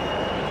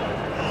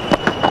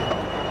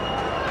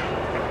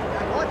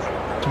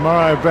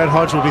 Tomorrow, Brad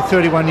Hodge will be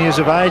 31 years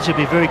of age. He'll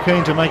be very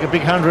keen to make a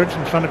big 100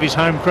 in front of his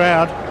home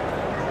crowd.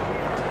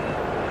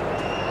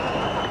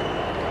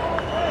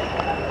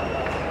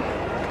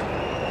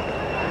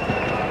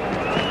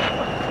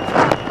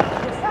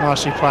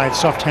 Nicely played,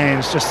 soft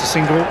hands, just a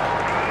single.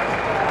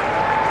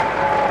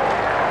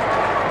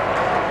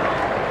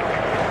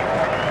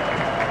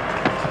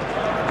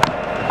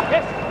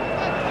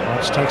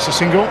 Hodge takes a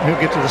single,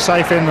 he'll get to the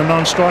safe end, the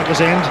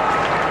non-striker's end.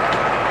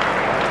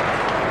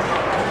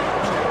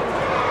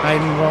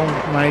 Hayden well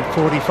made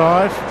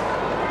 45.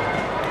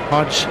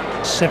 Hodge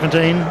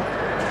 17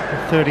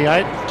 of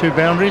 38, 2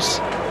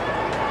 boundaries.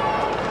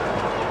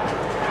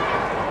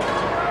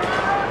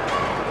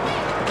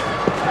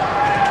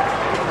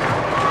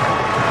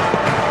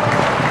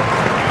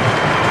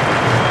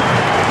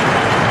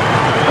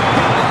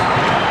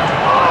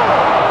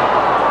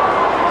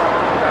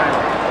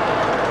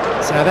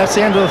 So that's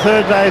the end of the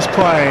third day's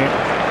play.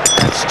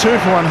 It's 2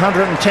 for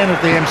 110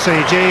 at the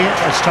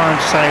MCG. It's time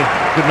to say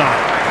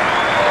goodnight.